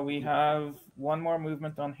here. So we have one more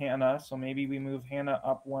movement on Hannah. So maybe we move Hannah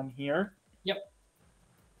up 1 here. Yep.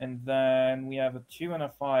 And then we have a 2 and a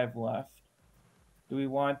 5 left. Do we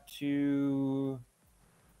want to?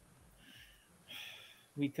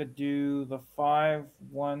 We could do the 5,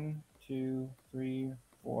 1, 2, 3,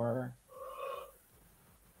 4,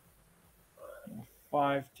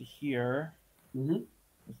 5 to here Mm-hmm.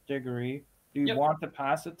 with Diggory. Do you Yep. want to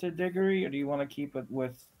pass it to Diggory, or do you want to keep it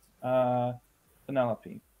with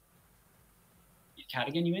Penelope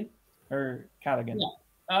Cadigan, you mean? or Cadigan?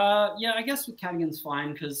 Yeah, I guess with Cadigan's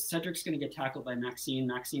fine because Cedric's going to get tackled by Maxine.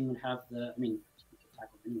 Maxine would have the. I mean, she could get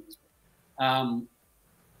tackled anyways. But,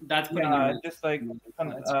 that's putting Yeah, him in- just like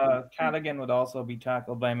that's fine. Cadigan would also be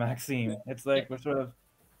tackled by Maxime. It's like we're sort of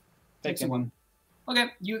Take picking someone. Okay,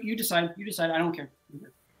 you decide. You decide. I don't care.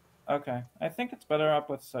 Okay, I think it's better up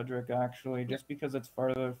with Cedric actually, just because it's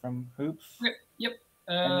farther from hoops. Okay, yep.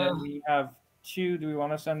 And then we have 2. Do we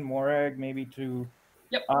want to send Morag maybe to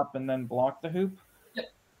Yep. up and then block the hoop? Yep.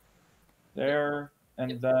 there,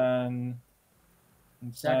 and then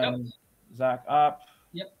Zach up. send Zach up.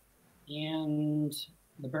 And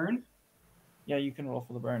the burn. Yeah, you can roll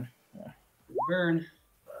for the burn. Yeah. Burn.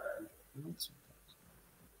 You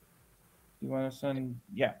want to send?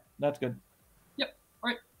 Yeah, that's good. Yep. All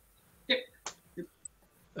right. Okay.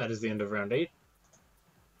 That is the end of round 8.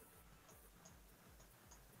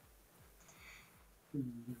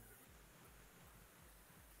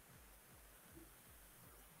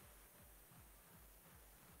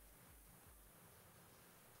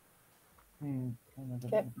 Kind of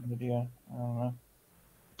Okay. an idea. I don't know.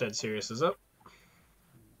 Dead Sirius is up.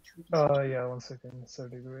 Yeah, 1 second.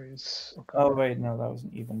 30 degrees. Okay. Oh wait, no, that was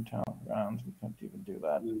an even count round. We can't even do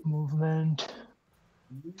that. Movement.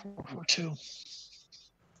 4-2.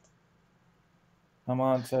 Come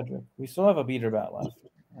on, Cedric. We still have a beater bat left.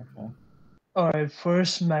 Okay. Alright,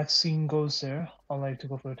 first Maxine goes there. I'd like to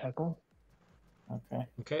go for a tackle. Okay.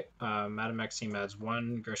 Okay. Madam Maxime adds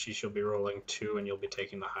 1. Gershi, she'll be rolling 2, and you'll be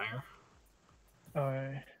taking the higher.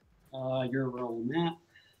 Alright. You're rolling that.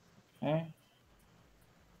 Okay.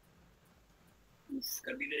 It's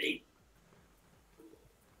gonna be an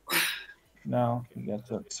 8. No, he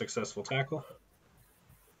gets it. Successful tackle.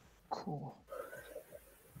 Cool.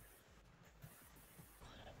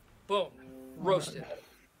 Boom. Roasted.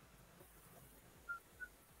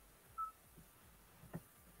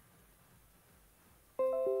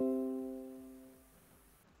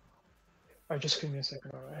 Alright, just give me a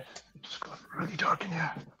second, alright? It just got really dark in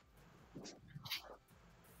here.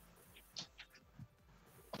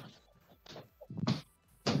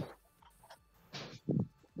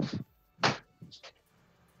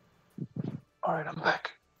 Alright, I'm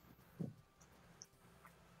back.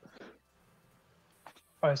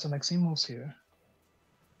 Alright, so Maxine moves here.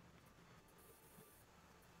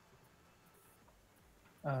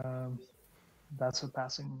 That's a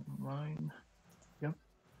passing line. Yep.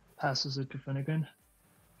 Passes it to Finnegan.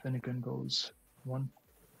 Finnegan goes 1.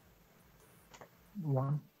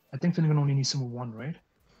 1. I think Finnegan only needs to move 1, right?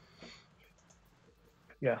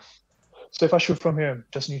 Yeah. So if I shoot from here,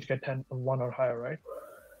 just need to get 1 or higher, right?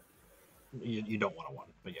 You don't want a 1,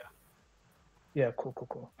 but yeah. Yeah,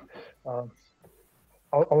 cool.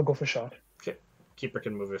 I'll go for shot. Okay. Keeper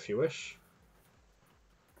can move if you wish.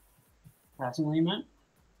 Passing lane, man.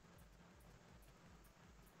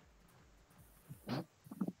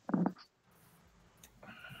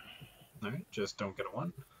 Alright, just don't get a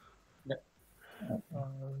 1.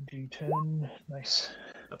 D10, nice.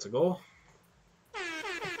 That's a goal.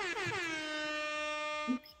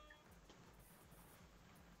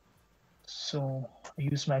 So I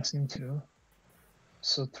use Maxine 2.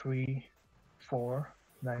 So 3, 4.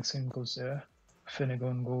 Maxine goes there.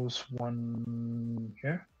 Finnegan goes 1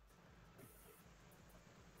 here.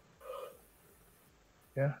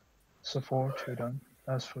 Yeah. So 4, 2 done.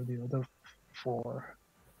 As for the other 4.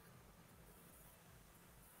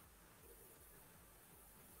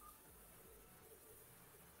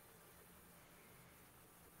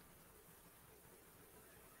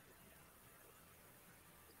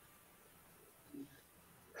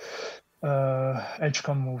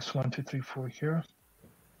 Edgecombe moves 1, 2, 3, 4 here.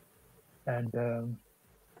 And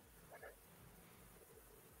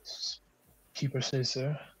Keeper stays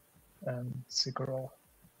there. And Sigurd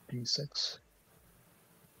D6.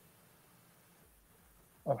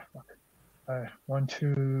 Oh, fuck. Alright, 1, 2,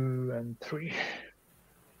 and 3.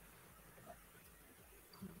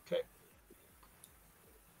 Okay.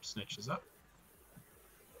 Snitch is up.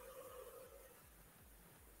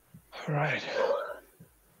 Alright.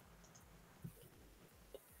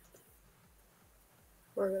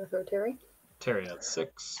 We're gonna throw Terry. Terry adds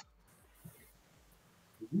 6.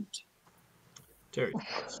 Terry.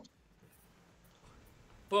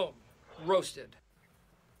 Boom. Roasted.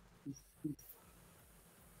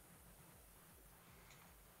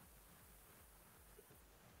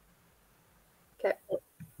 Okay.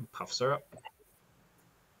 Puffs are up.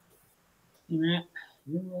 Yeah,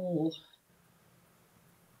 you roll.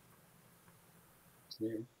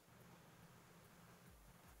 There.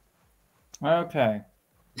 Okay.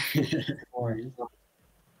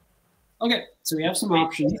 Okay, so we have some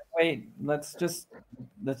options. Wait, let's just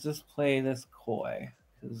play this coy,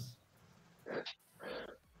 because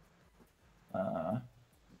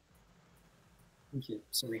Okay,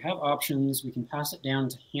 so we have options. We can pass it down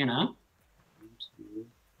to Hannah.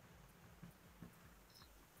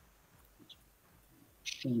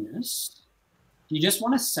 Seamus. Do you just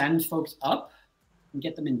want to send folks up and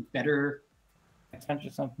get them in better I sent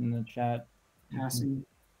you something in the chat. passing?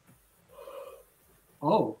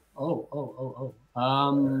 Oh.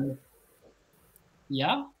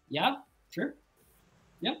 Yeah, sure.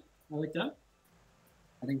 Yep. I like that.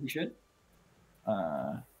 I think we should.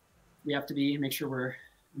 Uh, We have to make sure we're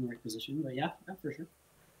in the right position, but yeah, for sure.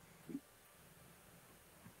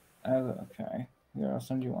 okay. Here, I'll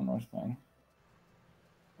send you one more thing.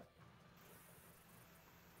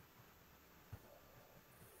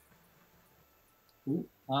 Ooh.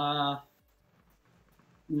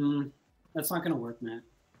 That's not going to work, Matt.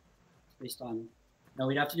 It's based on. No,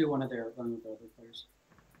 we'd have to do one of the other players.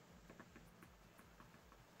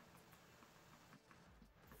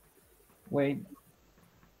 Wait.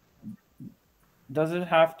 Does it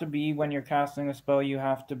have to be when you're casting a spell? You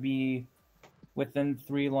have to be within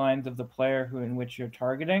 3 lines of the player in which you're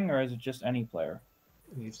targeting, or is it just any player?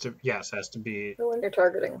 It needs to. Yes, it has to be The one you're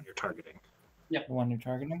targeting. when you're targeting. The one you're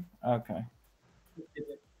targeting? Okay.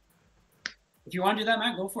 If you want to do that,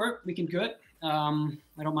 Matt, go for it. We can do it. I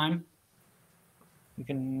don't mind. You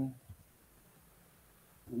can.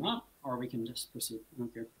 Or not, or we can just proceed. I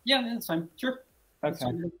don't care. Yeah, that's fine. Sure. That's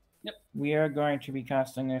Okay. fine. Yep. We are going to be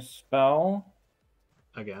casting a spell,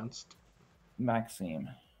 Against. Maxime.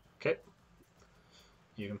 Okay.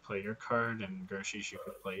 You can play your card, and Gershish, you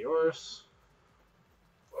can play yours.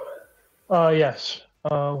 Yes.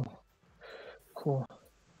 Cool.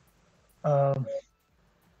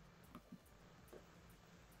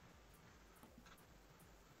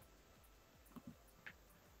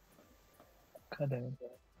 Cut it.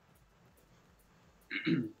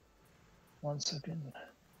 1 second.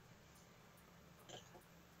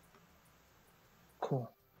 Cool.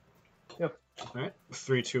 Yep. All right.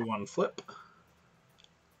 3, 2, 1, flip.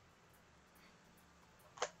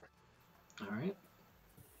 All right.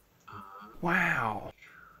 Wow.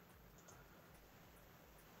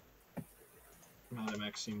 Madame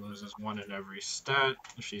Maxime loses 1 in every stat.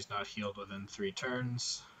 If she's not healed within 3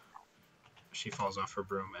 turns, she falls off her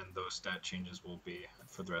broom, and those stat changes will be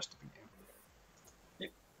for the rest of the game.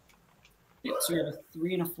 Yep, so we have a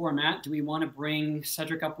 3 and a 4, Matt. Do we want to bring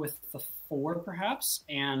Cedric up with the 4, perhaps?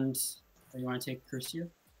 And or you want to take Crucio?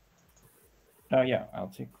 Oh, yeah, I'll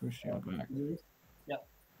take Crucio back. Yep.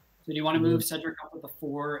 So do you want to move Cedric up with the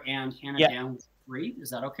 4 and Hannah down with 3? Is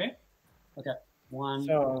that okay? Okay. 1.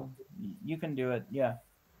 So you can do it, yeah.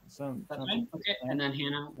 So That's fine. Okay, and then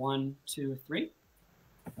Hannah, 1, 2, 3.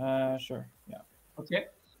 Sure, yeah. Okay.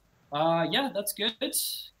 Yeah, that's good.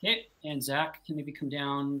 Okay, and Zach can maybe come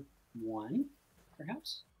down 1,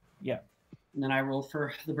 perhaps. Yeah. And then I roll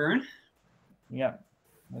for the burn. Yeah.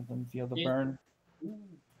 Let them feel the burn. Ooh,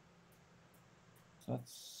 So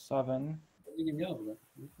that's 7. you can go.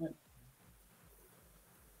 Okay.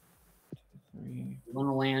 3. You want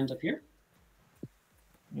to land up here?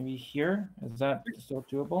 Maybe here? Is that still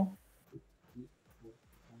doable?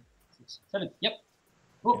 6, 7. Yep.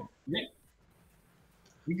 Oh, great.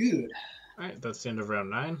 We good. All right. That's the end of round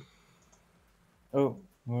 9. Oh,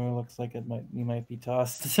 well, looks like you might be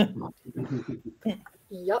tossed.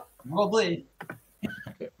 Yup. Probably.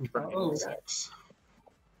 Okay. Burning Oh. 6.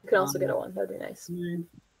 You can also get a 1. That'd be nice.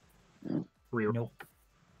 Reroll. Nope.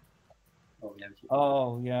 Oh, yeah.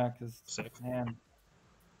 Oh, yeah, because Safe. man,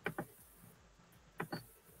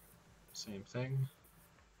 Same thing.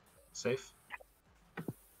 Safe.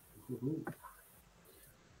 Woohoo.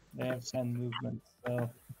 they have 10 movements. So,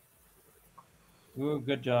 ooh,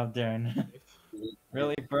 good job, Darren. Safe.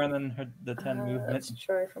 Really burning the 10 Let's movements.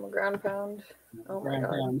 try from a ground pound. Oh my Ground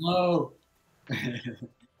god. pound. No.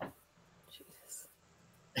 Jesus.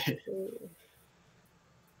 3,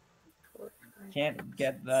 4, 5, Can't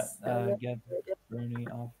get that get 7. Bernie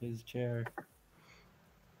off his chair.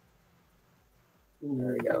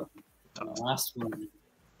 There we go. Last one.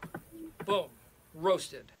 Boom.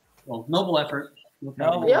 Roasted. Well, noble effort.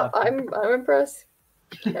 Noble. Yeah, I'm impressed.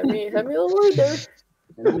 Had me a little worried there.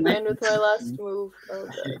 And with my last move.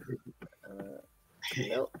 Okay.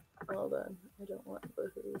 Nope. Hold on. I don't want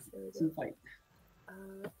both of these. There we Some go. fight.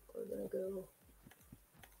 We're gonna go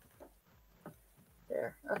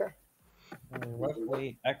there. Okay.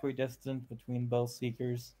 Roughly equidistant between both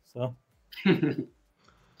seekers. So All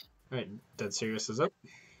right. Dead Sirius is up,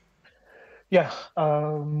 Yeah.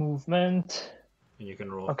 Movement. and you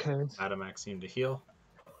can roll Okay. Madame Maxime to heal.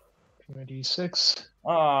 26.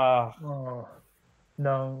 ah, Oh.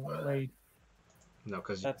 No, wait. No,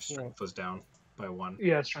 because That's strength was down by 1.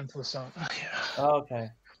 Yeah, strength was down. okay.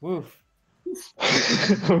 Woof.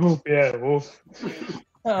 Yeah, wolf.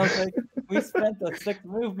 I was like, we spent a 6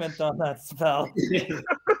 movement on that spell.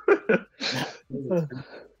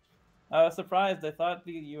 I was surprised. I thought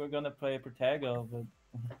you were gonna play Protego, but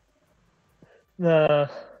The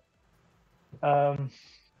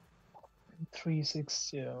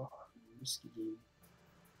 360. Risky game.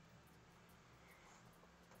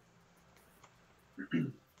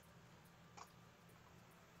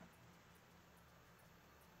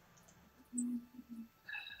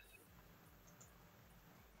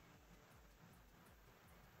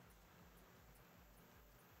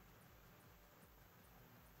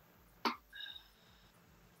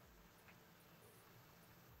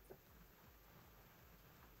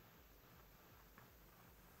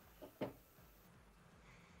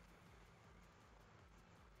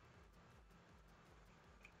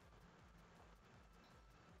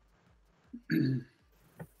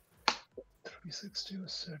 360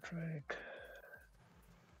 with Cedric.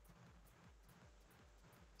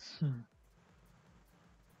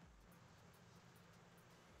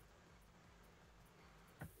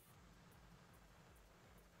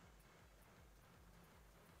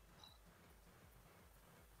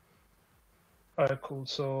 Alright, cool.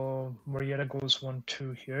 So Marietta goes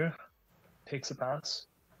 1-2 here. Takes a pass.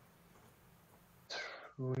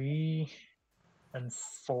 3 and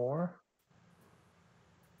 4.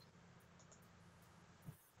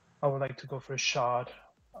 I would like to go for a shot.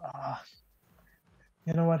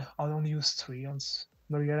 You know what? I'll only use 3 on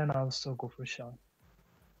Marietta, and I'll still go for a shot.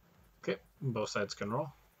 Okay, both sides can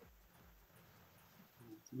roll.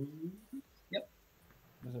 Yep.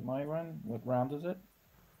 Is it my run? What round is it?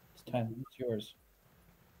 It's 10. It's yours.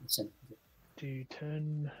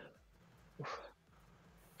 D10.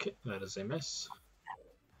 Okay, that is a miss.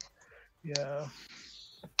 Yeah.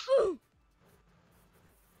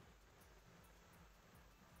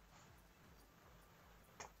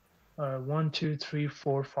 One, two, three,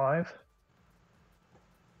 four, 5.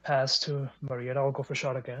 Pass to Marietta. I'll go for a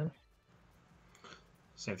shot again.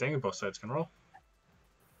 Same thing, both sides can roll.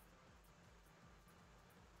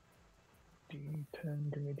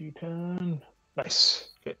 D10, give me D10. Nice.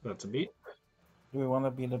 Okay, that's a beat. Do we want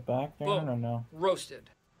to beat it back, Darren, or no? Roasted.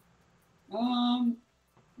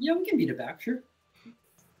 Yeah, we can beat it back, sure.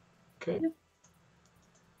 Okay.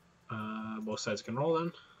 Both sides can roll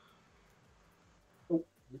then.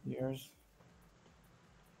 Yours.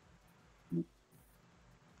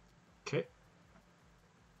 Okay.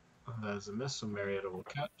 That is a miss, so Marietta will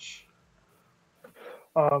catch.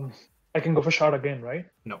 I can go for shot again, right?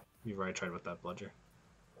 No, you've already tried with that bludger.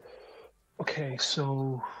 Okay,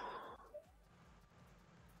 so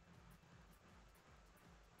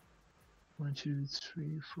 1, 2,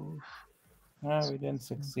 3, 4. No, we didn't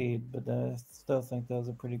succeed, but I still think that was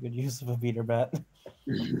a pretty good use of a beater bat.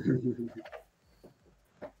 Give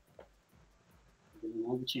them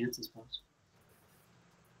all the chances possible.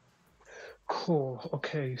 Cool.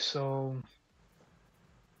 Okay, so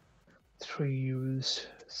 3 used,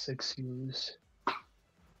 6 used.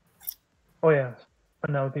 Oh yeah,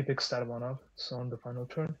 Penelope picks that one up. So on the final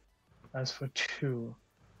turn. As for 2.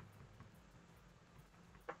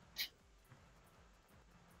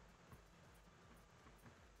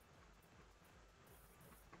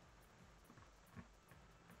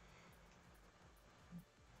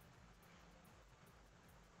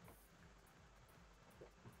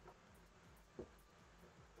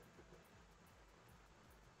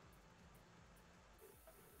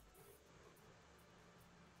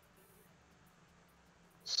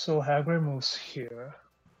 So Hagrid moves here.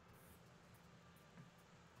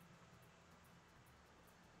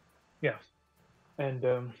 Yeah,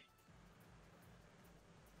 and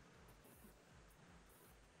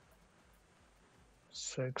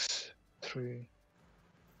 6, 3,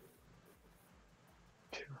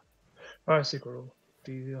 2. Alright, secret rule.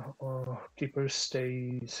 The keeper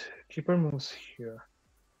stays. Keeper moves here.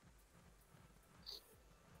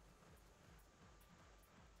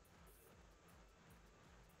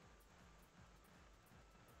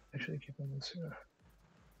 Actually, keeper moves here.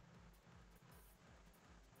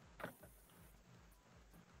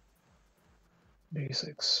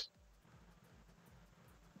 D6.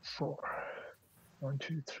 4. 1,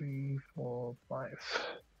 2, 3, 4, 5.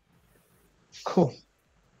 Cool.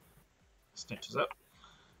 Snitches up.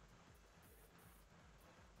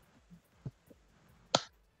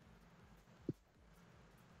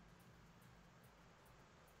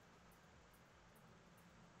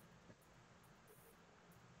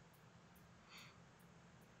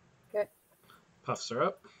 Okay. Puffs are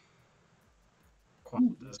up.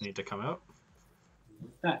 Quad does need to come out.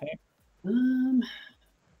 Okay.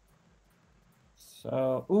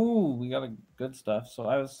 So, ooh, we got a good stuff. So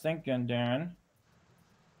I was thinking, Darren,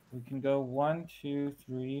 we can go 1, 2,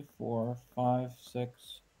 3, 4, 5,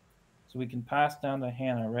 6. So we can pass down to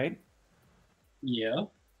Hannah, right? Yeah.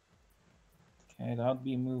 Okay, that would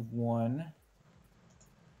be move 1.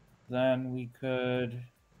 Then we could,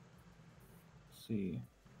 let's see.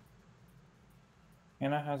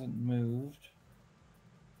 Hannah hasn't moved.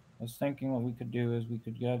 I was thinking what we could do is we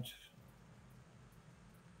could get,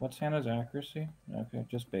 what's Hannah's accuracy? Okay,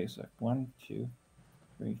 just basic. 1, 2,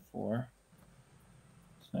 3, 4,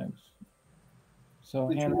 6. So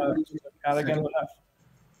Hannah Circadigan would have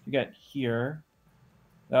to get here.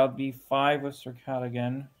 That would be 5 with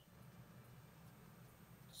Circadigan.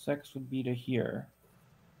 6 would be to here.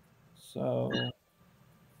 So,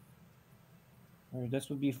 or this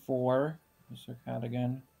would be 4 with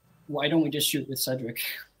Circadigan. Why don't we just shoot with Cedric?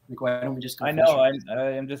 Like, why don't we just go? I full know. shift?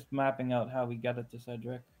 I'm just mapping out how we get it to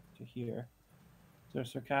Cedric to here. So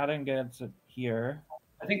Circadian gets it here.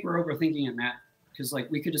 I think we're overthinking it, Matt, because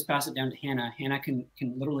like we could just pass it down to Hannah. Hannah can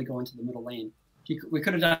literally go into the middle lane. We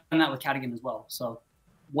could have done that with Cadigan as well. So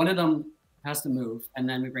one of them has to move, and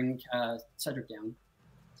then we bring Cedric down.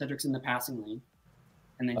 Cedric's in the passing lane,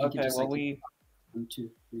 and then he can just we 1, 2,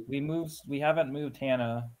 3. we haven't moved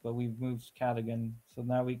Hannah, but we've moved Cadigan, so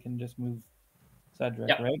now we can just move Cedric,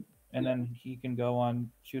 Yep. right? And then he can go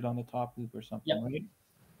on shoot on the top loop or something, Yep. right?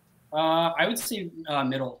 I would say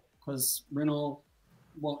middle, because Renal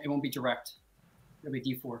it won't be direct. It'll be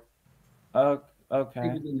D4. Okay.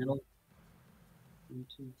 Maybe middle. 1,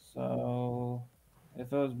 2. So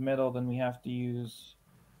if it was middle, then we have to use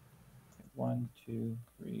 1, 2,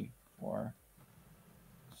 3, 4,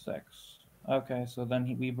 6. Okay, so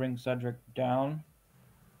then we bring Cedric down.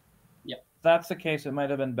 Yep. If that's the case, it might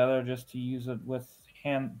have been better just to use it with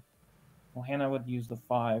Well, Hannah would use the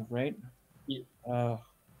 5, right? Yeah. Yeah,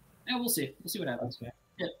 We'll see. We'll see what happens. Okay.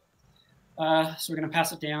 So we're gonna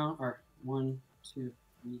pass it down. Or 1, 2,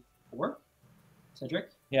 3, 4. Cedric.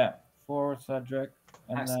 Yeah, 4 Cedric,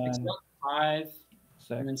 and Pass then 6, 5,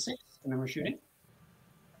 6. and then 6, and then we're shooting.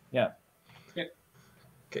 Yeah.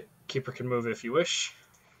 Okay. Keeper can move if you wish.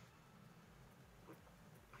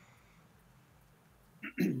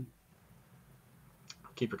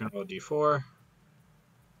 Keeper can roll D4.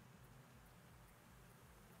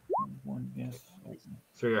 1, yes.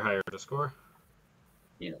 3 or higher to score.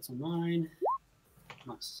 Yeah, that's a 9.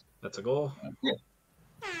 Nice. That's a goal.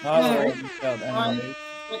 Oh, we failed Fine. anyways.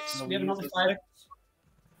 6. So We have use another the 5.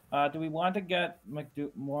 6. Do we want to get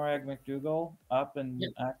Morag McDougal up and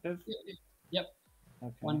Yep. active? Yep.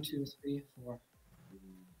 Okay. 1, 2, 3, 4.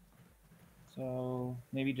 So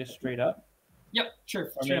maybe just straight up, Yep,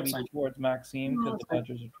 sure. or Straight up maybe fine. towards Maxime No, because it's the fine.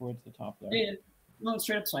 Dodgers are towards the top there. Yeah, no,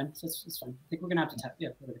 straight up's fine. So it's fine. I think we're gonna have to tap. Yeah,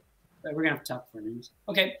 whatever. We're gonna have to tap for names.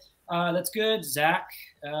 Okay, that's good. Zach,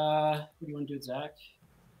 what do you want to do with Zach?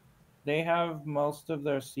 They have most of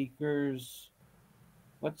their seekers.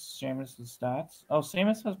 What's Seamus's stats? Oh,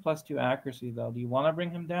 Seamus has +2 accuracy though. Do you want to bring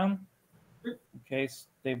him down? Sure. In case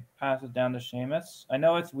they pass it down to Seamus. I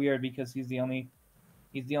know it's weird because he's the only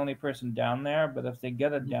person down there, but if they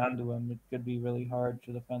get it down to him, it could be really hard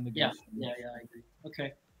to defend Yeah, against him. I agree.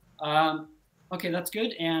 Okay, okay, that's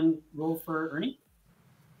good. And roll for Ernie.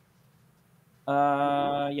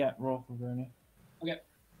 Yeah, roll for Bernie.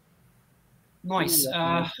 Nice.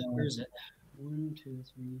 Yeah, Where is it? 1, 2,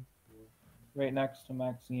 3, 4. Right next to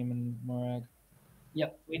Maxime and Morag.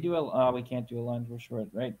 Yep. We can't do a line, we're short,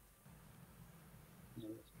 right? No,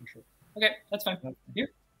 that's for sure. Okay, that's fine. Okay.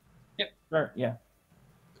 Here? Yep. Sure, yeah.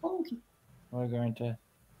 Oh, okay. We're going to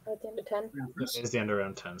At the end of 10. Round It first. is the end of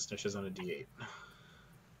round 10. Snitches on a D8.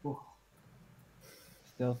 Oh.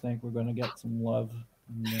 still think we're going to get some love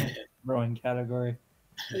in the rowing category.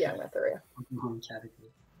 Yeah, I'm at 3. Pokemon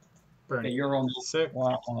category. Bernie. Okay, you're rolling. 6.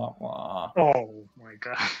 Wah, wah, wah. Oh my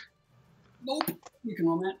god. Nope. You can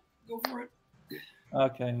roll that. Go for it.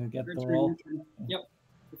 Okay, we get Your the turn, roll. your turn. Yep.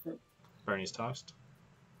 Go for it. Bernie's tossed.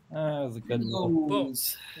 That was a good roll. Boom.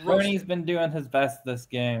 Goes. Bernie's been doing his best this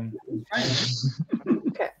game.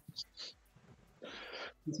 Okay.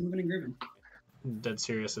 He's moving and grooving. Dead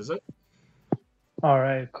serious, is it?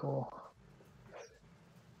 Alright, cool.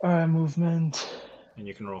 Alright, movement. And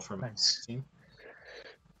you can roll for Nice. Maxime.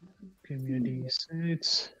 Give me a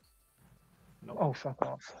D6. Nope. Oh, fuck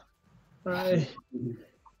off. Alright.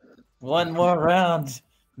 One more round.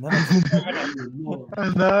 No.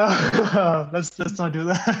 No, let's not do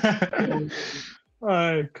that.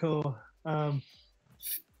 Alright, cool.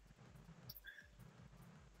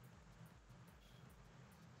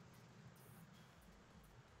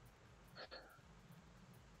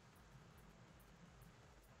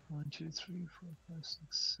 1, 2, 3, 4, 5,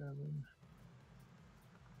 6, 7.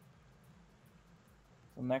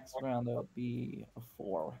 The next round it'll be a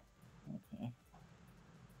 4. Okay.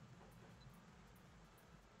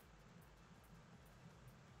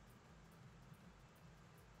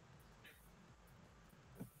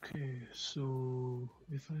 Okay, so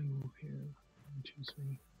if I move here, 1, 2,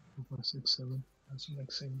 3, 4, 5, 6, 7, that's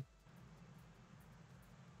mixing.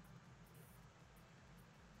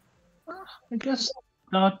 I guess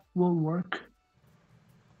that will work.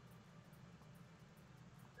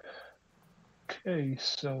 Okay,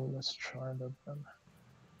 so let's try that then.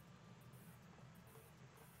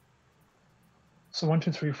 So 1,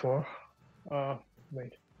 2, 3, 4.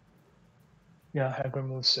 Wait. Yeah, Hagrid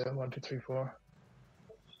moves there. 1, 2, 3, 4.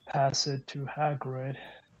 Pass it to Hagrid.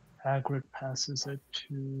 Hagrid passes it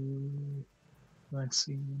to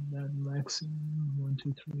Maxime. Then Maxime. 1,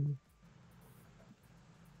 2, 3.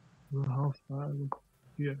 Well, how far I will go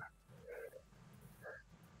here?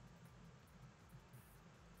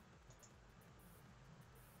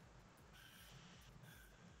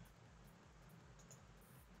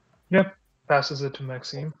 Yep, passes it to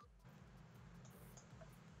Maxime.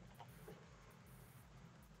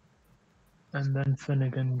 And then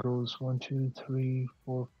Finnegan goes 1, 2, 3,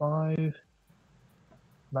 4, 5.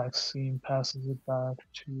 Maxime passes it back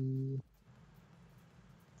to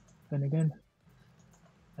Finnegan.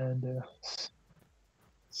 And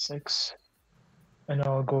 6. And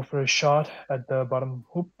I'll go for a shot at the bottom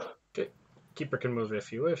hoop. Okay. Keeper can move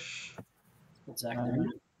if you wish. Put Zach there.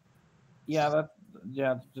 Yeah,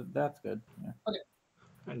 that's good. Yeah.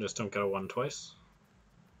 And just don't get a 1 twice.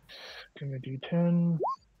 Give me a D10.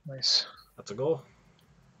 Nice. That's a goal.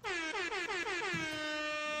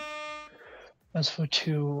 As for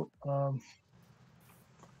 2,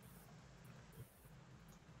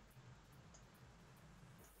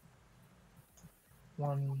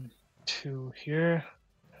 1, 2 here.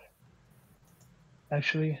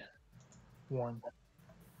 Actually, 1.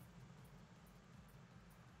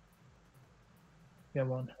 Yeah,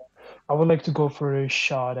 1. I would like to go for a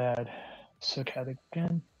shot at Sarcadic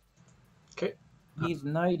again. Okay. He's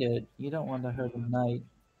knighted. You don't want to hurt a knight.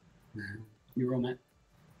 You roll it.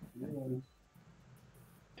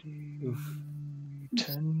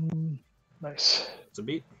 D10. Nice. It's a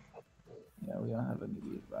beat. Yeah, we don't have any of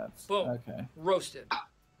these rats. Boom. Okay. Roasted.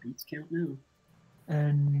 Beats count now.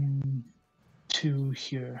 And 2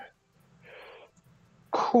 here.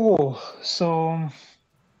 Cool. So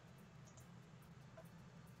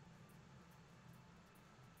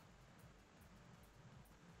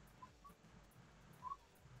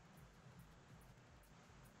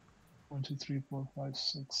one, 2, 3, 4, 5,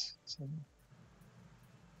 6, 7.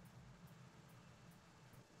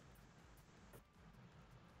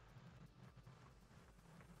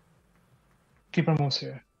 Keeper moves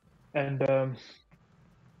here. And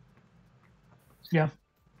yeah.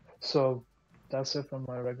 So that's it from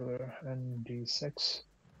my regular and D6.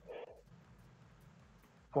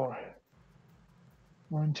 4.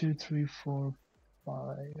 1, 2, 3, 4,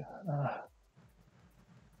 5.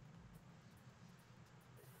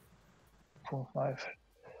 4, 5.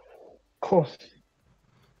 Cool.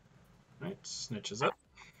 Alright, snitches up.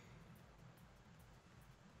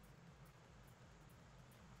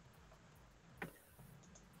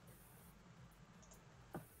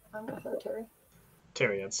 I'm gonna throw Terry.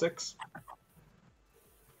 Terry at 6.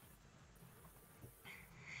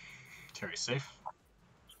 Terry's safe.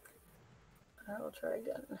 I will try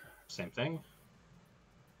again. Same thing.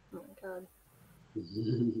 Oh my god.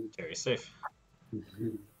 Terry's safe.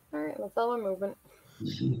 Alright, that's all my movement.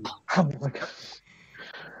 Oh my god.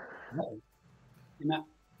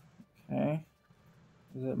 Okay.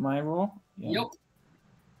 Is it my roll? Yeah. Yep.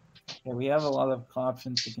 Yeah, we have a lot of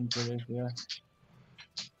options to consider here.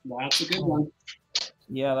 That's a good one.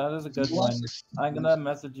 Yeah, that is a good one. I'm gonna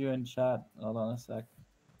message you in chat. Hold on a sec.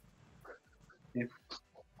 I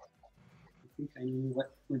think I knew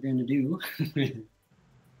what we're going to do. Okay.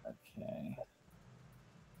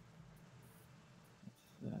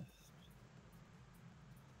 What's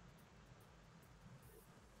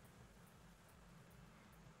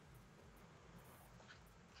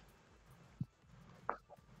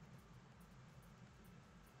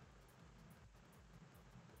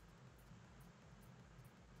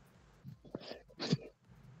this?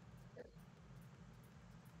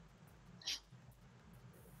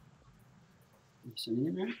 You sending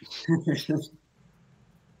it right?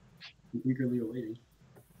 I'm eagerly awaiting.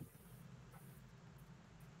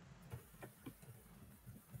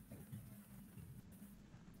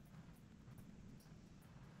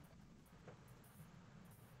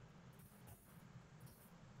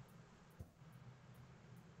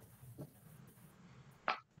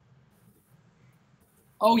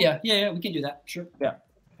 Oh yeah, we can do that. Sure. Yeah.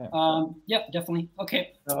 Okay. Yeah, definitely.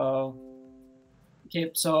 Okay. So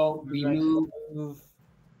So we move.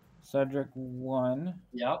 Cedric 1.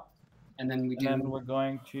 Yep. And then we And do. then we're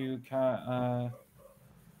going to cast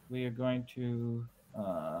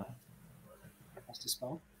Cast a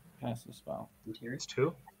spell. cast a spell. And Terry. It's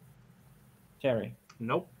 2. Terry.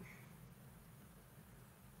 Nope.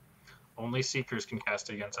 Only seekers can cast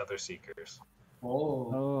against other seekers.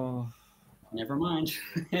 Oh, Oh. never mind.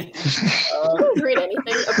 Read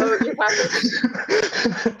anything about your package?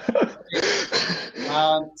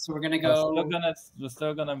 So we're gonna go. We're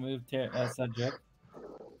still gonna move Cedric.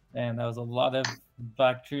 And that was a lot of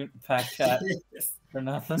back chat for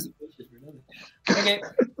nothing. Okay,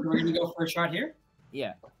 we're gonna go for a shot here.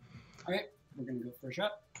 Yeah. All right, we're gonna go for a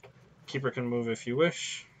shot. Keeper can move if you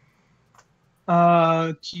wish.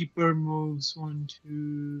 Keeper moves 1,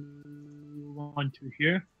 2, 1, 2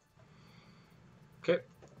 here. Okay.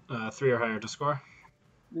 3 or higher to score.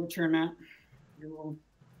 Your turn, Matt. Your roll.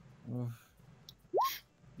 Oof.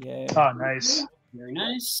 Yay. Ah, nice. Very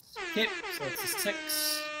nice. Okay, so it's a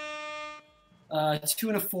 6. 2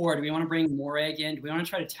 and a 4. Do we want to bring Morag in? Do we want to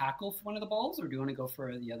try to tackle for one of the balls, or do we want to go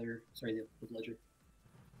for the other? Sorry, the ledger.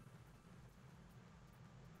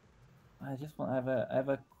 I just want. I have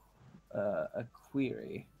a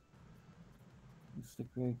query. What's the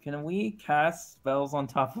query? Can we cast spells on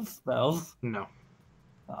top of spells? No.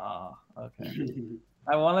 Ah, okay.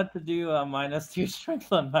 I wanted to do a -2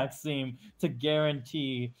 strength on Maxime to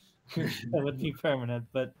guarantee that would be permanent,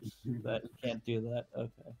 but that can't do that.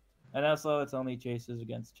 Okay. And also, it's only chasers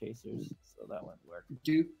against chasers, so that wouldn't work.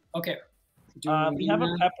 Okay. We have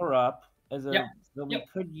a pepper up as a. Yep. So Yep.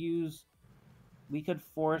 we could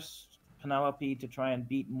force Penelope to try and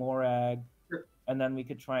beat Morag, Sure. and then we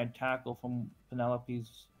could try and tackle from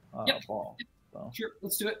Penelope's Yep. ball. So. Sure,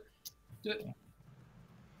 let's do it. Do it.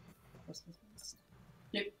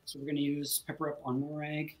 Yep. So we're gonna use pepper up on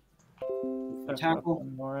Morag. Pepper Tackle. up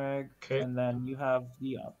on Morag, Okay. and then you have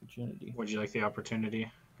the opportunity. Would you like the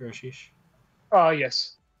opportunity, Groshish?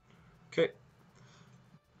 Yes. Okay.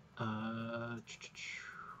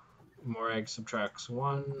 Morag subtracts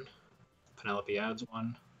 1. Penelope adds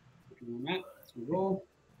 1. Matt, let's roll.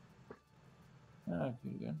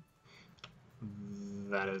 Okay, good.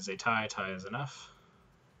 That is a tie. Tie is enough.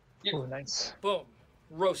 Yep. Oh, nice. Boom.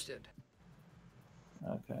 Roasted.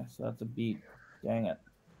 Okay, so that's a beat. Dang it.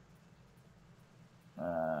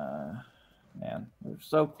 Man, we're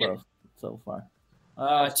so close so far.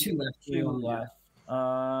 2 left. 2 left.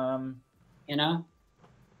 Anna,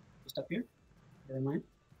 just up here. Never mind.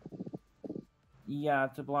 Yeah,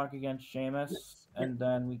 to block against Seamus, and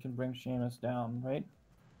then we can bring Seamus down, right?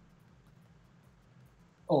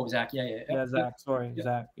 Oh, Zach. Yeah. Yeah, Zach. Sorry, Yep.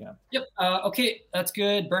 Zach. Yeah. Yep. Okay, that's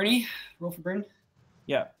good. Bernie, roll for burn.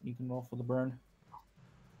 Yeah, you can roll for the burn.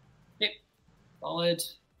 Solid.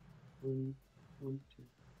 1, 2.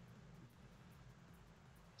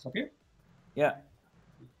 It's up here. Yeah.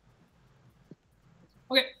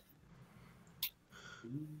 Okay. All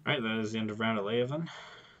right, that is the end of round 11.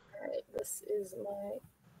 Alright, this is my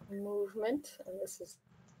movement, and this is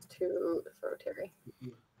to throw Terry.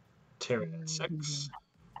 Terry at 6.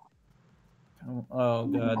 Oh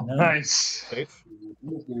god, no. Nice. Safe.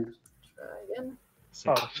 Try again.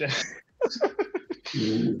 Safe. Oh, shit.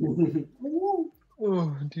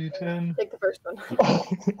 Oh, D10. Take the first one.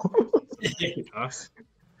 Toss.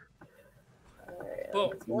 Alright, Boom.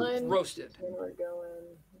 that's 1. Roasted. And we're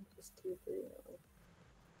going just 2, 3.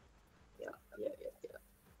 Yeah.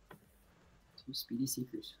 2 speedy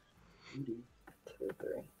seekers. 2,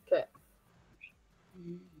 3. Okay.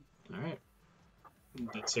 All right.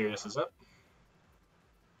 That Sirius is up.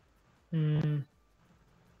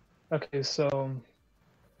 Okay, so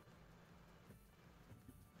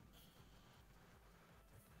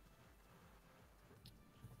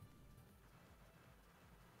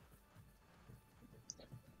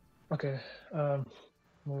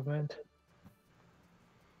movement.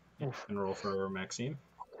 Oof. And roll for Maxime.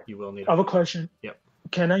 You will need I have a question. Yep.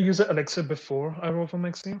 Can I use an elixir before I roll for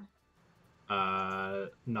Maxime?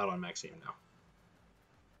 Not on Maxime, no.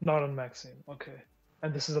 Not on Maxime. Okay.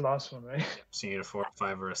 And this is the last one, right? So you need a 4,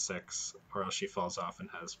 5, or a 6, or else she falls off and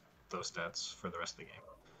has those stats for the rest of the game.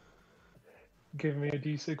 Give me a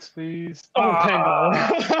d6, please. Oh, thank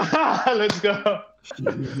God. Let's go.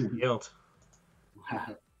 Yield.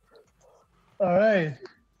 Wow. All right.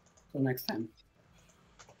 Till next time.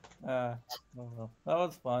 Oh, well, that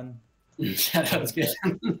was fun. Yeah, that was good.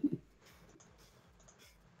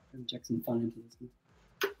 Inject some fun into this one.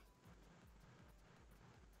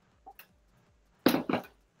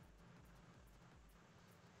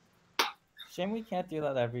 Shame we can't do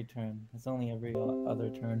that every turn. It's only every other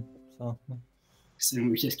turn. So So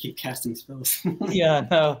we just keep casting spells. yeah,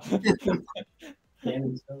 no.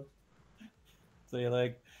 Random spells. So you're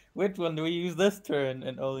like, which one do we use this turn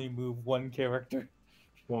and only move one character?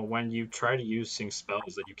 Well, when you try to use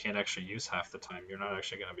spells that you can't actually use half the time, you're not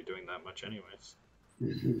actually going to be doing that much anyways.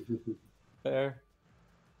 Fair.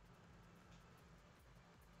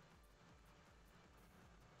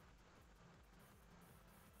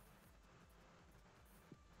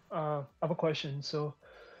 I have a question. So,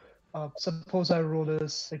 suppose I roll a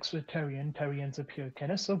 6 with Terry and Terry ends up here.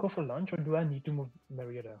 Can I still go for lunch, or do I need to move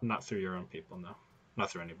Marietta? Not through your own people, no.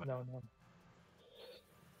 Not through anybody. No.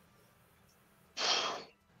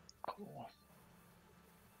 Cool.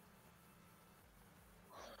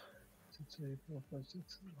 6, 8, 4, 5,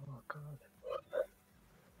 6. Oh God.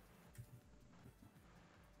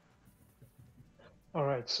 All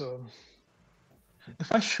right, so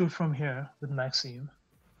if I shoot from here with Maxime,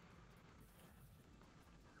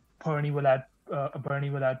 Bernie will add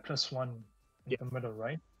 +1 in Yeah. the middle,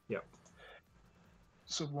 right? Yep.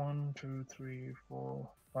 So 1, 2, 3, 4,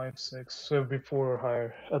 5, 6. So it'll be 4 or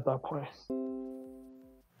higher at that point.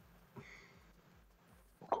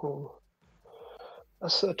 Cool.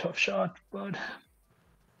 That's a tough shot, but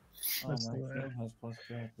that's the way. Maxine has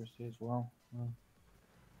 +2 accuracy as well. Oh.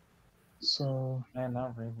 So Man,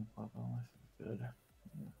 now Ravenclaw though. This is good.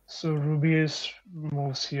 so Rubius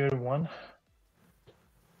moves here 1.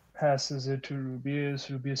 Passes it to Rubius.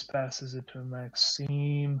 Rubius passes it to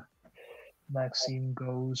Maxime. Maxime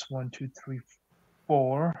goes 1, 2, 3,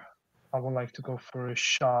 4. I would like to go for a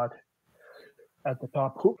shot at the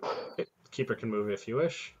top hoop. Okay. Keeper can move if you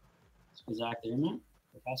wish. Is Zach there now?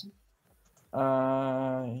 For passing?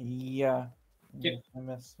 Yeah. Yep. I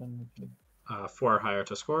missed them. 4 or higher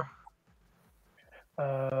to score.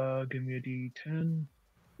 Give me a D10.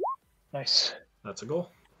 Nice. That's a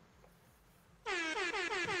goal.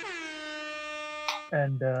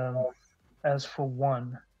 And as for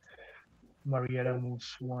 1, Marietta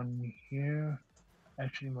moves 1 here.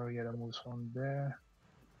 Actually, Marietta moves 1 there.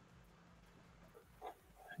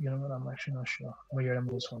 You know what? I'm actually not sure. Marietta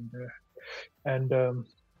moves 1 there. And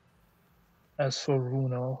as for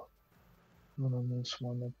Runo moves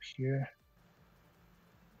 1 up here.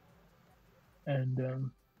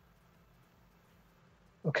 And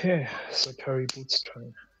okay, so Terry Boots'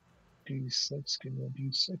 turn. D6, give me a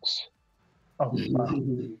D6. Oh, wow.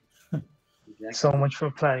 Exactly. So much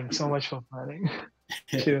for planning.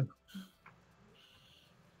 Two.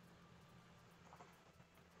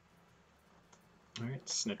 All right,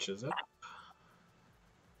 snitches up.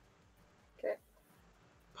 Okay.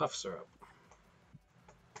 Puffs are up.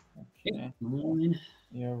 Okay. Mine.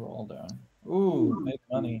 Yeah, roll down. Ooh, make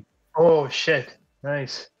money. Oh shit!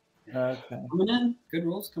 Nice. Okay. Coming in. Good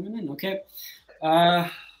rolls coming in. Okay.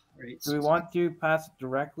 Right. Do we want to pass it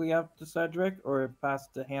directly up to Cedric or pass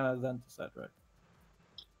it to Hannah then to Cedric?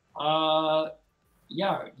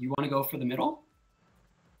 Yeah. You want to go for the middle?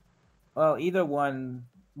 Well, either one,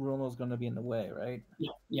 Bruno's going to be in the way, right?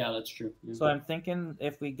 Yeah. Yeah, that's true. Yeah. So I'm thinking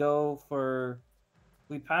if we go for,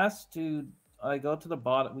 we pass to, I go to the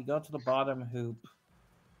bottom. We go to the bottom hoop.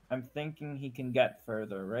 I'm thinking he can get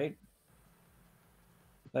further, right?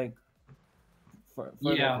 Like, further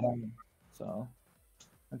Yeah. down. So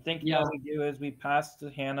I'm thinking Yeah. what we do is we pass to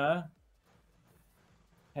Hannah,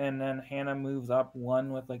 and then Hannah moves up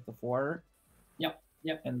 1 with like the 4.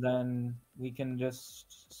 Yep. And then we can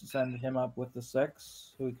just send him up with the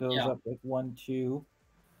 6. So he goes Yeah. up like 1, 2.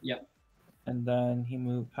 Yep. And then he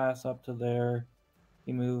pass up to there.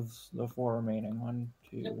 He moves the 4 remaining. 1,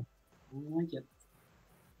 2, Yep. I like it.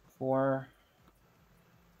 4.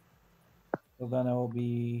 So then it will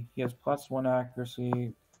be, he has +1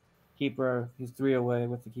 accuracy. Keeper, he's 3 away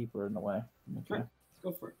with the keeper in the way. Okay. Let's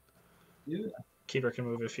go for it. Dude. Keeper can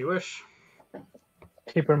move if you wish.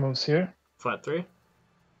 Keeper moves here. Flat 3.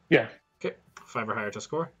 Yeah. Okay. 5 or higher to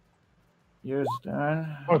score. Yours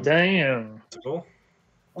done. Oh damn. It's a goal.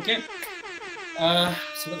 Okay.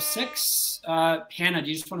 So that was 6. Hannah, do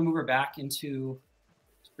you just want to move her back into,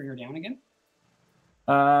 bring her down again?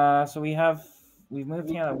 So we've moved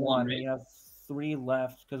Hannah 1. We have 3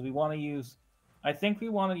 left because we want to use, I think we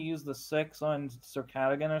want to use the 6 on Sir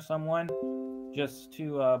Cadigan or someone just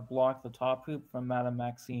to block the top hoop from Madame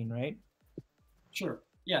Maxine, right? Sure.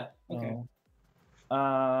 Yeah. Okay.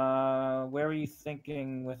 So, where are you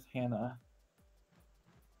thinking with Hannah?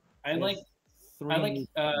 I like Three.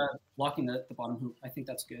 blocking the bottom hoop. I think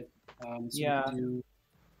that's good. So Yeah.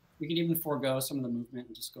 we can even forego some of the movement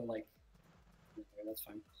and just go like, okay, that's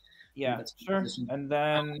fine. Yeah, that's sure. position. And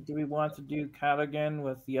then do we want to do Cadigan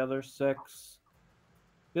with the other 6?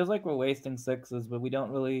 Feels like we're wasting 6s, but we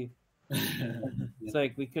don't really. It's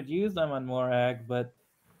like we could use them on Morag, but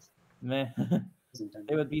meh.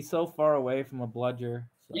 It would be so far away from a bludger.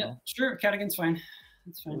 So Yeah, sure. Cadigan's fine.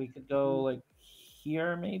 That's fine. we could go like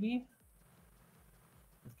here maybe.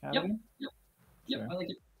 With Cadigan? Yep. Sure. I like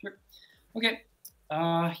it. Sure. Okay.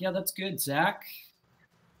 Yeah, that's good. Zach.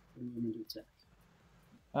 What do you want to do, Zach?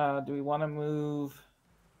 Do we want to move?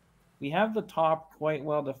 We have the top quite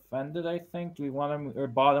well defended, I think. Do we want to, or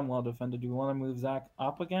bottom well defended? Do we want to move Zach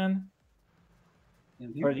up again,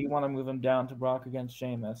 or do you want to move him down to Brock against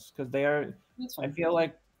Sheamus? Because they are. That's fine. I feel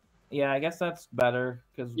like, yeah, I guess that's better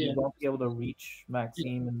because Yeah. we won't be able to reach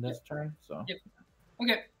Maxime in this turn. So Yep.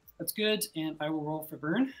 Okay, that's good. And I will roll for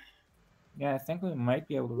burn. Yeah, I think we might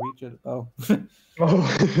be able to reach it. Oh,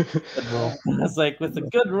 Oh. good roll. It's like with a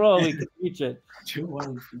good roll, we could reach it.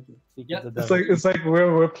 Yep. It's like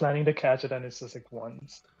we're planning to catch it, and it's just like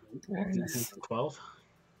ones. 12.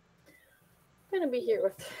 I'm gonna be here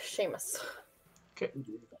with Seamus. Okay.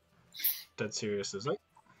 Dead Sirius is up.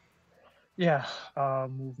 Yeah.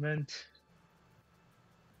 Movement.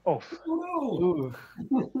 Oh. Oh,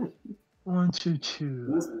 no. 1, 2, 2.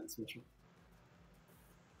 Wasn't it switching?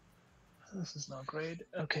 This is not great.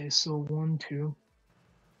 Okay, so 1, 2.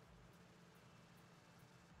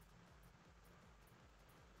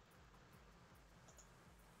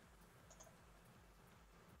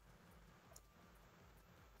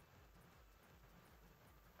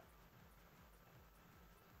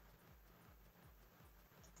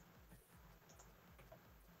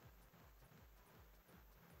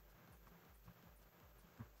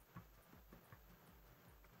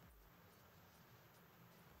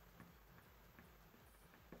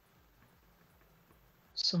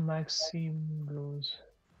 So Maxime goes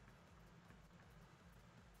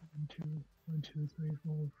 1, 2, 1, 2, 3,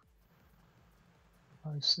 4,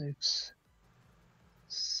 5, 6.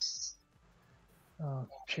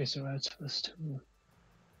 Chaser Rats first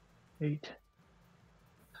 2, 8.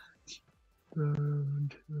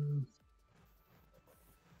 1, 2.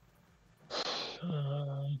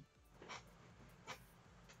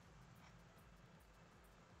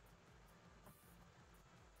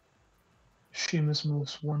 Seamus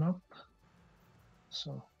moves 1 up.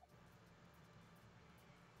 So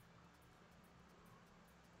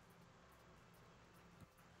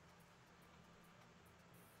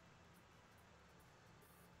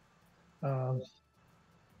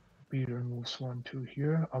Peter moves 1, 2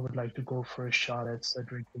 here. I would like to go for a shot at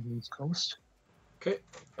Cedric the East Coast. Okay.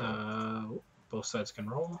 Both sides can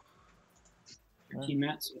roll. 13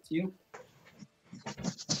 Mats with you.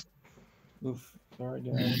 Oof. Sorry,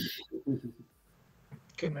 guys.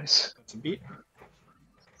 Okay, Nice. that's a beat.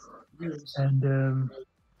 And Boom.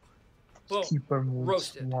 Keeper moves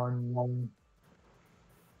Roasted. 1, 1.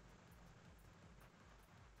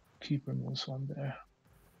 Keeper moves 1 there.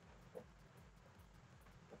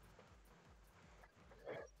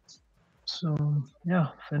 So yeah,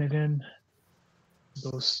 Finnegan.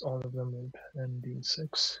 Those all of them moved. And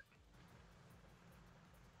D6.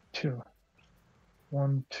 2.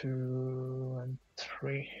 1, 2, and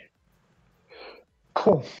 3.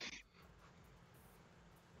 Cool.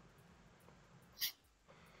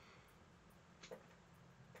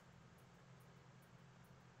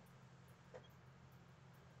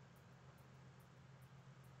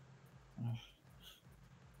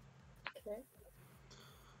 Okay.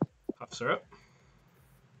 Puffs are up.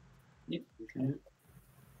 Yep. Okay.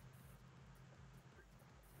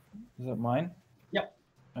 Is it mine? Yep.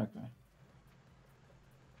 Okay.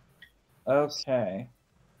 Okay.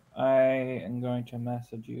 I am going to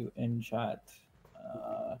message you in chat.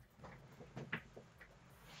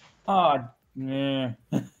 Nah.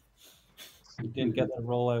 Didn't get the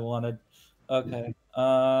roll I wanted. Okay.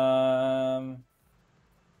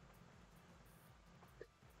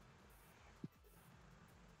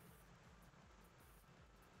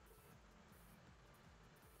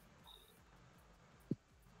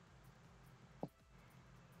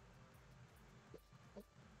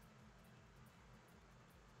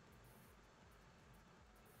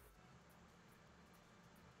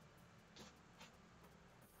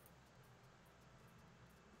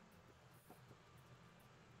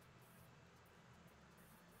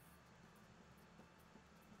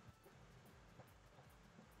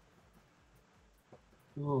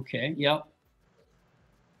 Okay. Yep.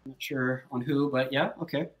 Not sure on who, but yeah.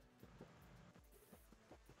 Okay.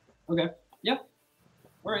 Okay. Yep.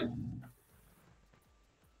 All right.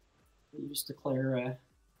 You just declare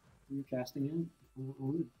who you're casting in.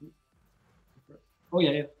 Oh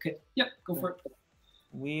yeah. Yeah. Okay. Yep. Go for it.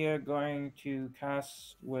 We are going to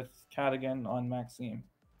cast with Cadigan on Maxime.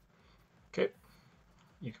 Okay.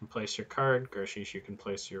 You can place your card. Gershish, you can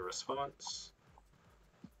place your response.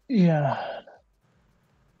 Yeah.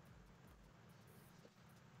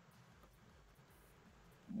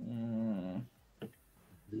 Mm.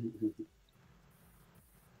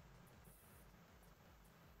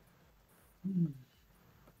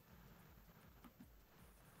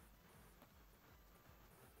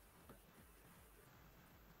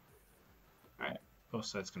 Alright. Both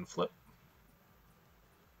sides can flip.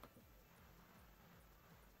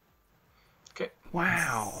 Okay.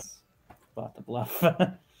 Wow. Bought the bluff.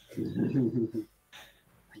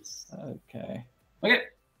 Nice. Okay. Okay.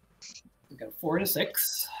 We got a 4 and a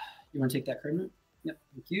 6. You want to take that card? Yep.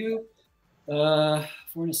 Thank you.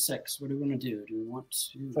 4 and a 6. What do we want to do? Do we want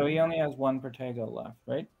to? So he only has one Protego left,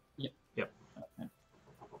 right? Yep. Yep. Okay.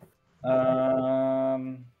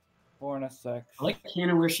 4 and a 6. I like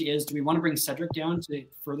Hannah where she is. Do we want to bring Cedric down to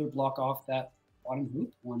further block off that bottom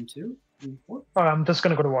hoop? 1, 2, 3, 4. I'm just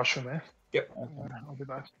gonna go to washroom, eh? Yep. Okay. I'll be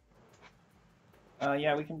back.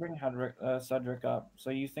 Yeah, we can bring Cedric up. So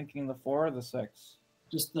you thinking the 4 or the 6?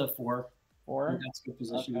 Just the 4. 4? That's a good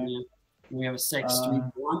position. Okay. Yeah. We have a 6. Do we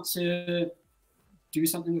want to do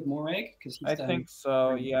something with Morag? Because I think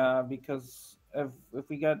so. Yeah, because if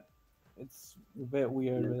we get, it's a bit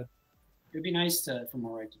weird. Yeah. It'd be nice for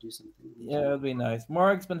Morag to do something. Yeah, it'd be nice.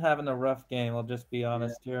 Morag's been having a rough game. I'll just be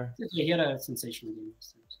honest here. Yeah, he had a sensational game.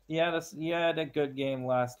 He had a good game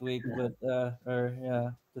last week, but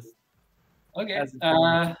just okay.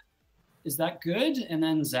 Is that good? And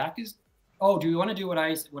then Zach is. Oh, do we want to do what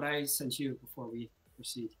I sent you before we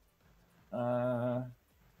proceed?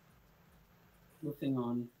 Looking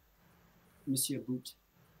on Monsieur Boot.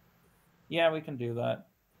 Yeah, we can do that.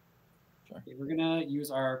 Sure. Okay, we're gonna use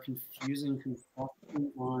our confusing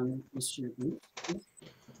concoction on Monsieur Boot.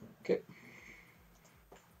 Okay.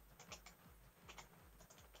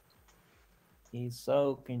 He's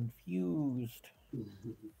so confused.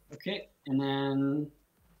 Okay, and then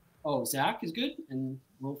Zach is good, and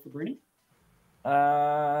roll for Bernie.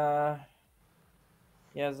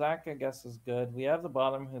 Yeah, Zach I guess is good. We have the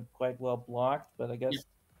bottom hoop quite well blocked, but I guess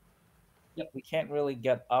we can't really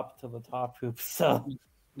get up to the top hoop. So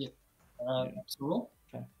So roll.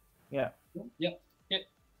 Okay. Yeah. Yep.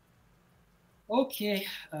 Okay.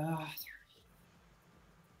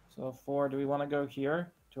 So 4. Do we want to go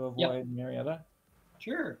here to avoid Marietta?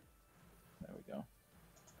 Sure. There we go.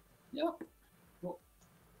 Yep. Cool.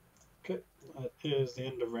 Okay, that is the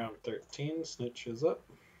end of round 13. Snitch is up.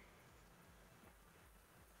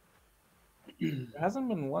 There hasn't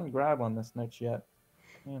been one grab on this niche yet.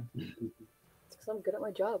 Man. It's because I'm good at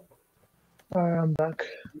my job. I'm back.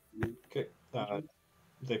 Okay,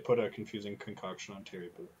 they put a confusing concoction on Terry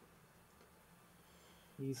Boot.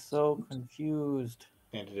 He's so confused.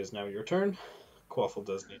 And it is now your turn. Quaffle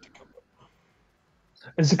does need to come up.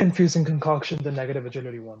 Is the confusing concoction the negative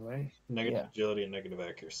agility one, right? Negative agility and negative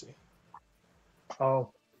accuracy.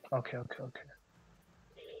 Oh, okay.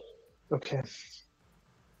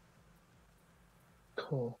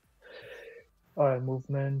 Cool. Alright,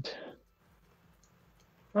 movement.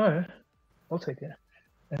 Alright, I'll take it.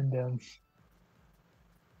 And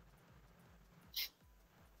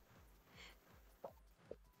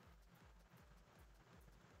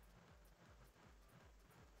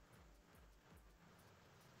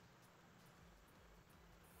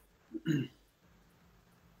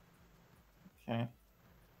Okay.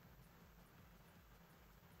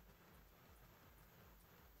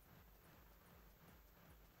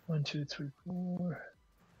 one, two, three, four.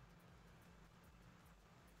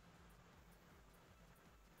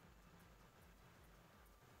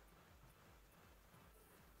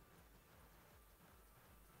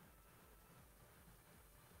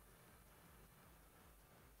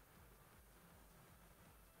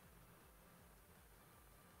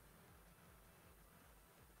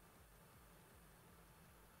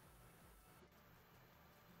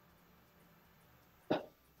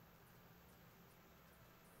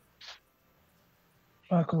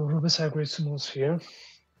 Cool. Rubus Hagrid moves here,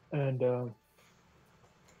 and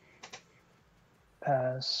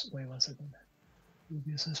pass. Wait 1 second.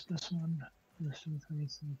 Rubus is +1. +2,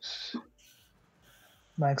 36.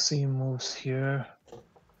 Maxime moves here.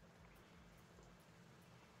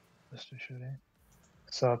 Just to shooting.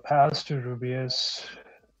 So pass to Rubius.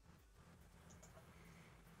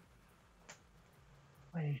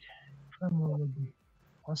 Wait,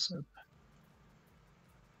 what's up?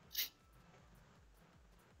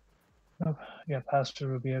 Oh, yeah, pass to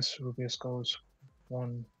Rubius. Rubius goes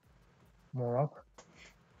one more up.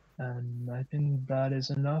 And I think that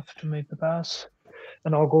is enough to make the pass.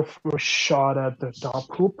 And I'll go for a shot at the top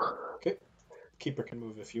hoop. Okay. Keeper can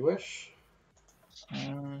move if you wish.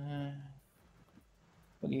 What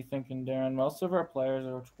are you thinking, Darren? Most of our players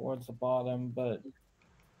are towards the bottom, but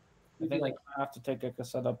I think we have to take a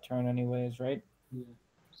setup turn anyways, right? Yeah.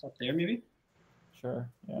 It's up there, maybe? Sure,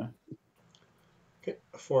 yeah. Okay,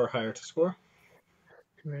 4 or higher to score.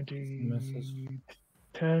 20, Misses.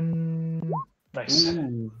 10. Nice.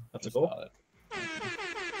 Ooh, That's a goal.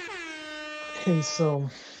 Okay, so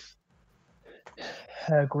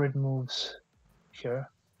Hagrid moves here.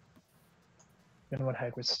 You know what,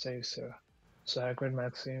 Hagrid stays here. So Hagrid,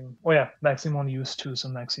 Maxime. Oh yeah, Maxime only used 2, so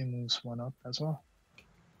Maxime moves 1 up as well.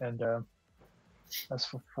 And that's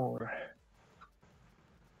for 4.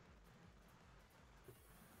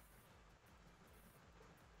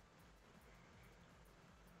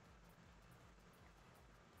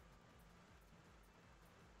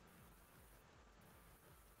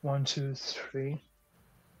 1, 2, 3.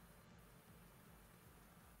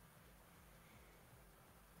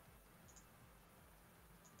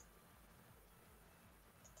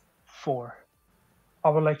 4. I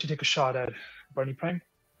would like to take a shot at Bernie Prime.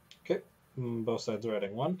 Okay. Both sides are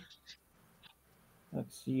adding 1.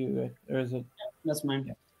 That's you, or is it? That's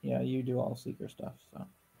mine. Yeah, you do all seeker stuff. So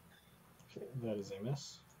Okay, that is a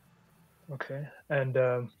miss. Okay, and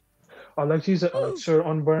I'd like to use an elixir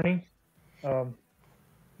on Bernie.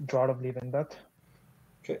 Draught of Leaving Death.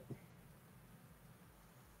 Okay.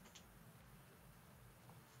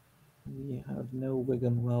 we have no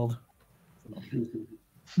Wigan Weld.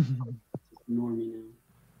 Normie now.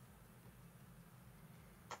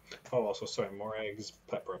 Oh, also, sorry, Morag's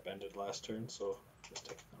pepper up ended last turn, so just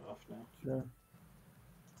taking that off now. Sure.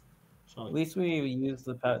 So, At least we used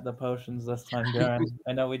the potions this time, Darren.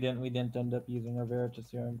 I know we didn't end up using our Veritas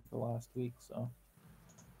Serum for last week, so.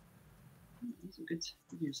 That's a good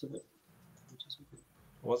use of it.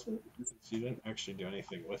 was it? So you didn't actually do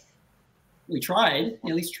anything with. We tried.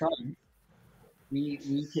 At least tried. We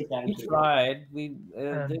take that. We into tried. It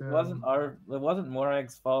And, wasn't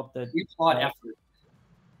Morag's fault that We applaud effort.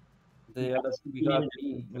 the other we got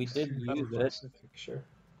beat. We did use it. Sure.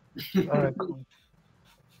 Alright, cool.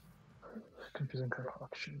 Confusing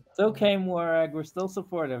concoction. It's okay, Morag. We're still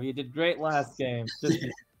supportive. You did great last game. Just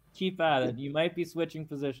keep at it. You might be switching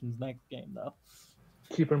positions next game, though.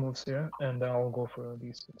 Keeper moves here, and I'll go for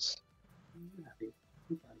these 6.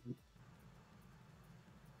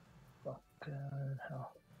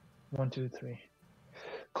 Hell. 1, 2, 3.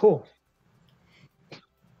 Cool.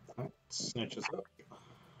 Alright, snitches up.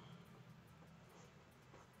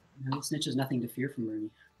 And Snitch has nothing to fear from Bernie.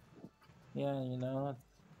 Yeah, you know,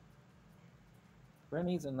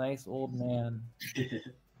 Bernie's a nice old man.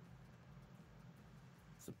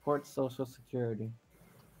 Supports Social Security.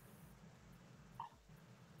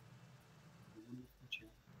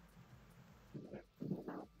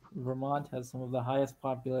 Vermont has some of the highest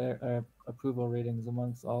approval ratings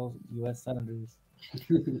amongst all U.S. senators.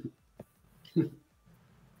 Okay.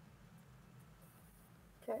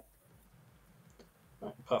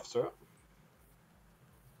 Alright, Puffs are up.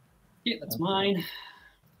 Yeah, that's mine.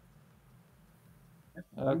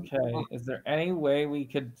 Okay, is there any way we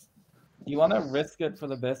could? Do you want to risk it for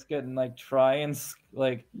the biscuit and like try and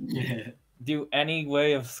like do any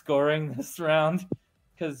way of scoring this round?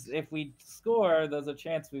 Because if we score, there's a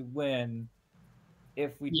chance we win.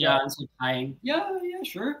 If we don't, so tying. Yeah,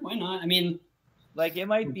 sure. Why not? I mean, like it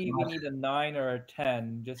might be we need a 9 or a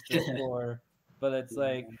 10 just to score, but it's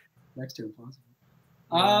like next to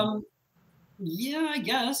impossible. Yeah, I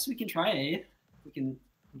guess we can try. We can.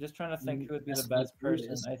 I'm just trying to think who would be the best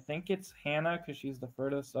person. I think it's Hannah because she's the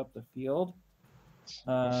furthest up the field.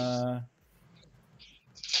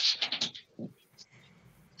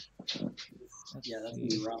 Yeah, that's gonna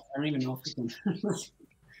be rough. I don't even know if we can.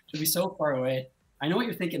 Should be so far away. I know what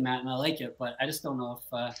you're thinking, Matt, and I like it, but I just don't know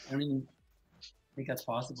if I don't even think that's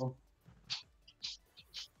possible.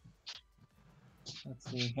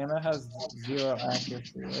 Let's see. Hannah has 0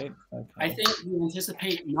 accuracy, right? Okay. I think we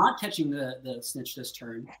anticipate not catching the snitch this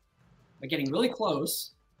turn, but getting really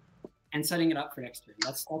close and setting it up for next turn.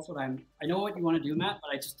 That's what I know what you want to do, Matt,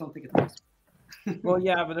 but I just don't think it's possible. Well,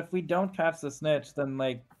 yeah, but if we don't catch the snitch, then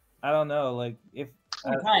like I don't know, like if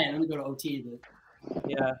okay, and then we go to OT.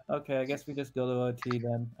 Yeah, okay, I guess we just go to OT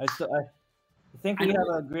then. I think we have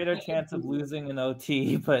a greater chance of losing in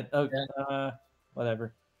OT, but okay,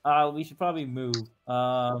 whatever. We should probably move.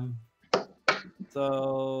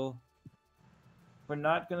 So if we're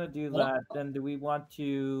not gonna do that, then do we want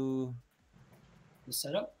to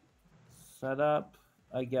set up? Set up,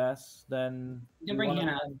 I guess. Then you can bring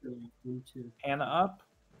Hannah up. Hannah up?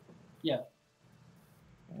 Yeah.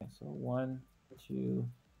 Okay, so 1, 2,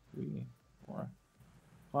 3, 4,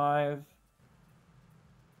 5.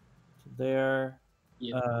 So there.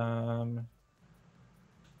 Yeah.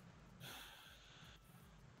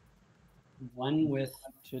 One with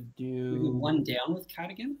to do one down with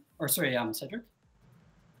Cadigan, or sorry, Cedric.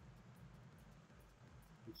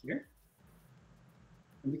 Here,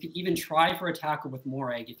 and we could even try for a tackle with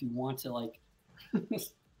Morag if you want to, like,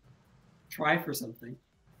 try for something.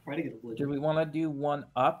 Try to get a blitz. Do we want to do one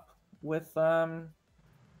up with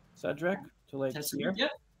Cedric to like here? Yeah.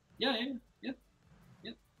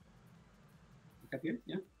 Up here,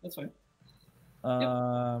 yeah, that's fine.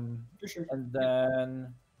 For sure. And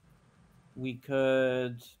then we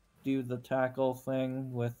could do the tackle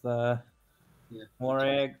thing with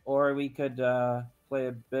Morag, or we could play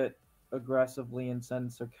a bit aggressively and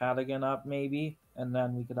send Sir Cadigan up maybe, and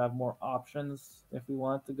then we could have more options if we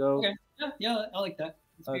want to go. Okay, yeah, I like that.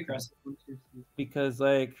 Let's be Okay. aggressive. 1, 2, 3. Because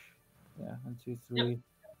like, yeah, 1, 2, 3,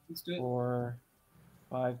 Let's do it. 4,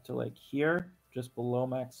 5 to like here, just below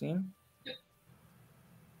Maxine.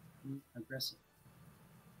 Aggressive.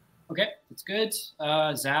 Okay, that's good.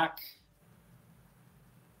 Zach.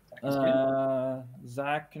 Zach is good.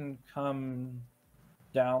 Zach can come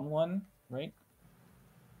down 1, right?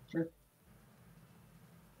 Sure.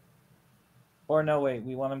 Or no, wait,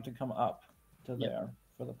 we want him to come up to Yep. there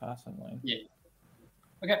for the passing lane. Yeah.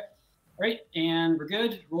 Okay. All right, and we're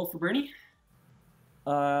good. Roll for Bernie.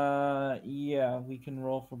 Yeah, we can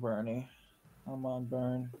roll for Bernie. I'm on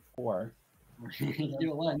burn 4. You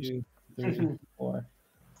do a lunge. 2, 3, 4.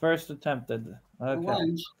 First attempted. A Okay,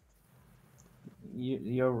 lunge.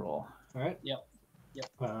 your roll. All right. Yep.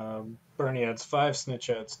 Bernie adds 5,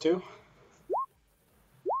 Snitch adds 2.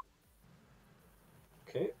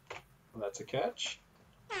 Okay, well, that's a catch.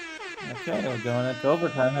 Okay, we're going into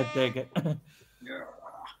overtime. I take it. Yeah.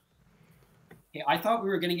 Hey, I thought we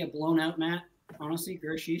were going to get blown out, Matt. Honestly,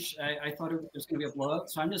 Gershish, I thought it was going to be a blowout.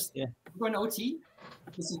 So I'm just going to OT.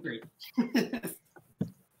 This is great.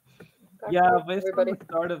 Yeah, based on the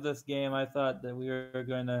start of this game, I thought that we were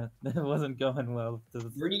going to. It wasn't going well.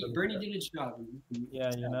 Bernie did his job.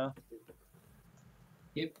 Yeah, you know.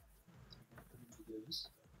 Yep.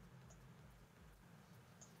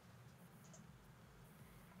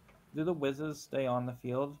 Do the Wizzes stay on the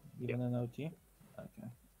field even in OT? Okay. I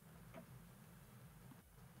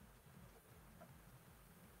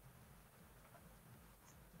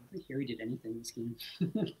don't think Harry did anything this game.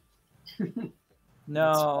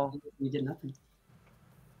 No. We did nothing.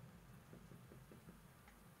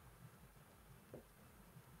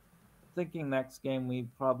 Thinking next game we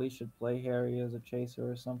probably should play Harry as a chaser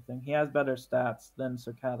or something. He has better stats than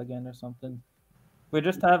Sir Cadigan or something. We're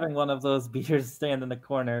just having one of those beaters stand in the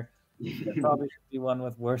corner. There probably should be one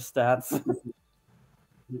with worse stats.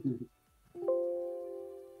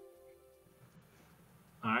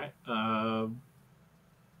 All right.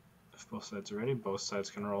 If both sides are ready, both sides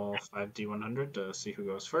can roll 5d100 to see who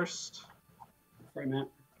goes first. Right, Matt.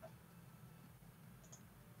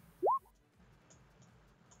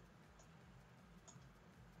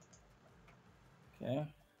 Okay.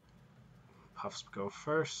 Puffs go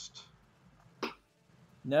first.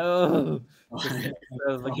 No. That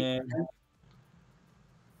was the game.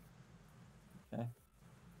 Okay.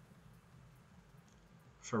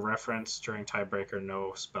 For reference, during tiebreaker,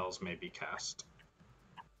 no spells may be cast.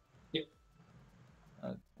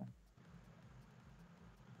 Okay.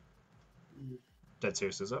 Dead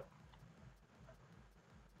Sirius is up.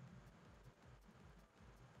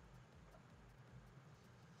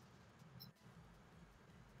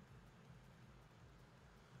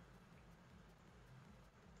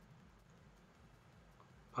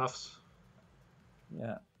 Puffs.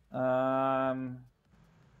 Yeah.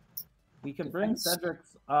 We could bring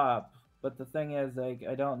Cedric's up, but the thing is, like,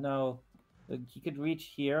 I don't know. Like, he could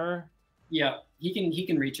reach here. Yeah, he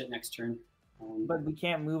can reach it next turn. But we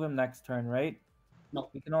can't move him next turn, right? No.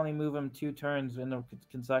 We can only move him 2 turns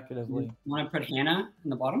consecutively. You want to put Hannah in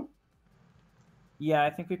the bottom? Yeah, I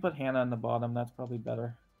think we put Hannah on the bottom. That's probably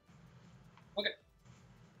better.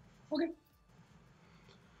 Okay.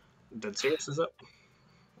 Dead Sirius is up.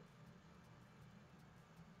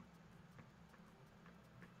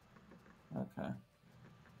 Okay.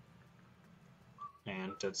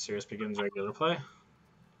 And Dead Sirius begins regular play.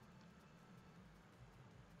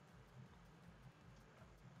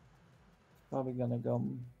 Probably gonna go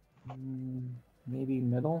maybe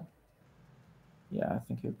middle. Yeah, I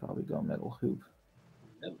think he'd probably go middle hoop.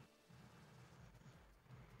 Yep.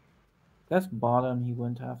 Guess bottom he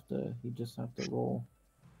wouldn't have to. He'd just have to roll.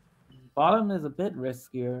 Bottom is a bit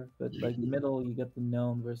riskier, but like middle you get the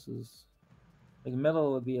known versus. Like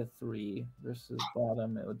middle would be a 3 versus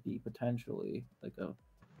bottom it would be potentially like a.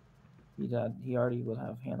 He already would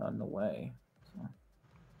have Hannah on the way. So.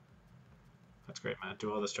 That's great, Matt.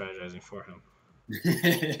 Do all the strategizing for him.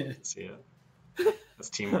 Let's See it. That's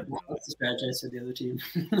teamwork. strategize for the other team.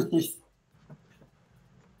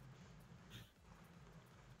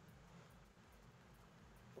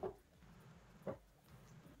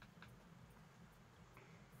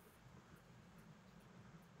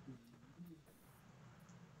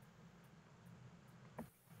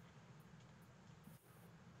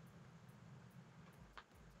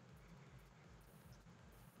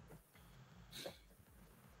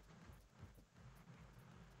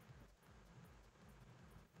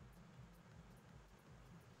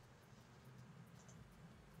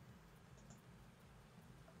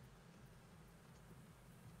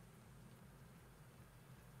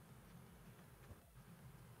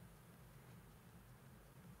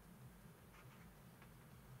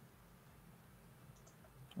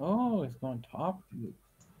 Oh, he's going top.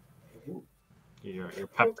 Your Who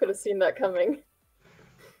pep. could have seen that coming?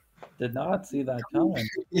 Did not see that coming.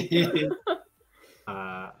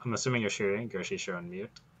 I'm assuming you're shooting. Gershi's on mute.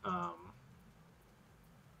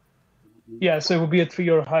 Yeah, so it would be a 3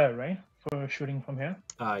 or higher, right? For shooting from here.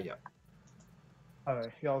 Yeah. All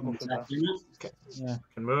right, yeah, I'll go for that. Yeah.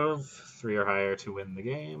 Can move 3 or higher to win the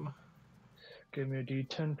game. Give me a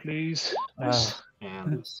D10, please. Nice.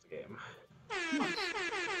 And lose the game.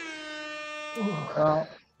 Well,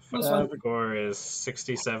 Final score is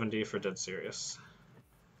 60-70 for Dead Sirius.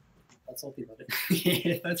 That's all about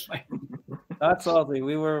it. That's fine. that's salty.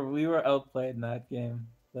 We were outplayed in that game,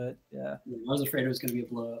 but yeah. I was afraid it was going to be a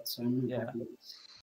blowout, so I'm Yeah. happy with this.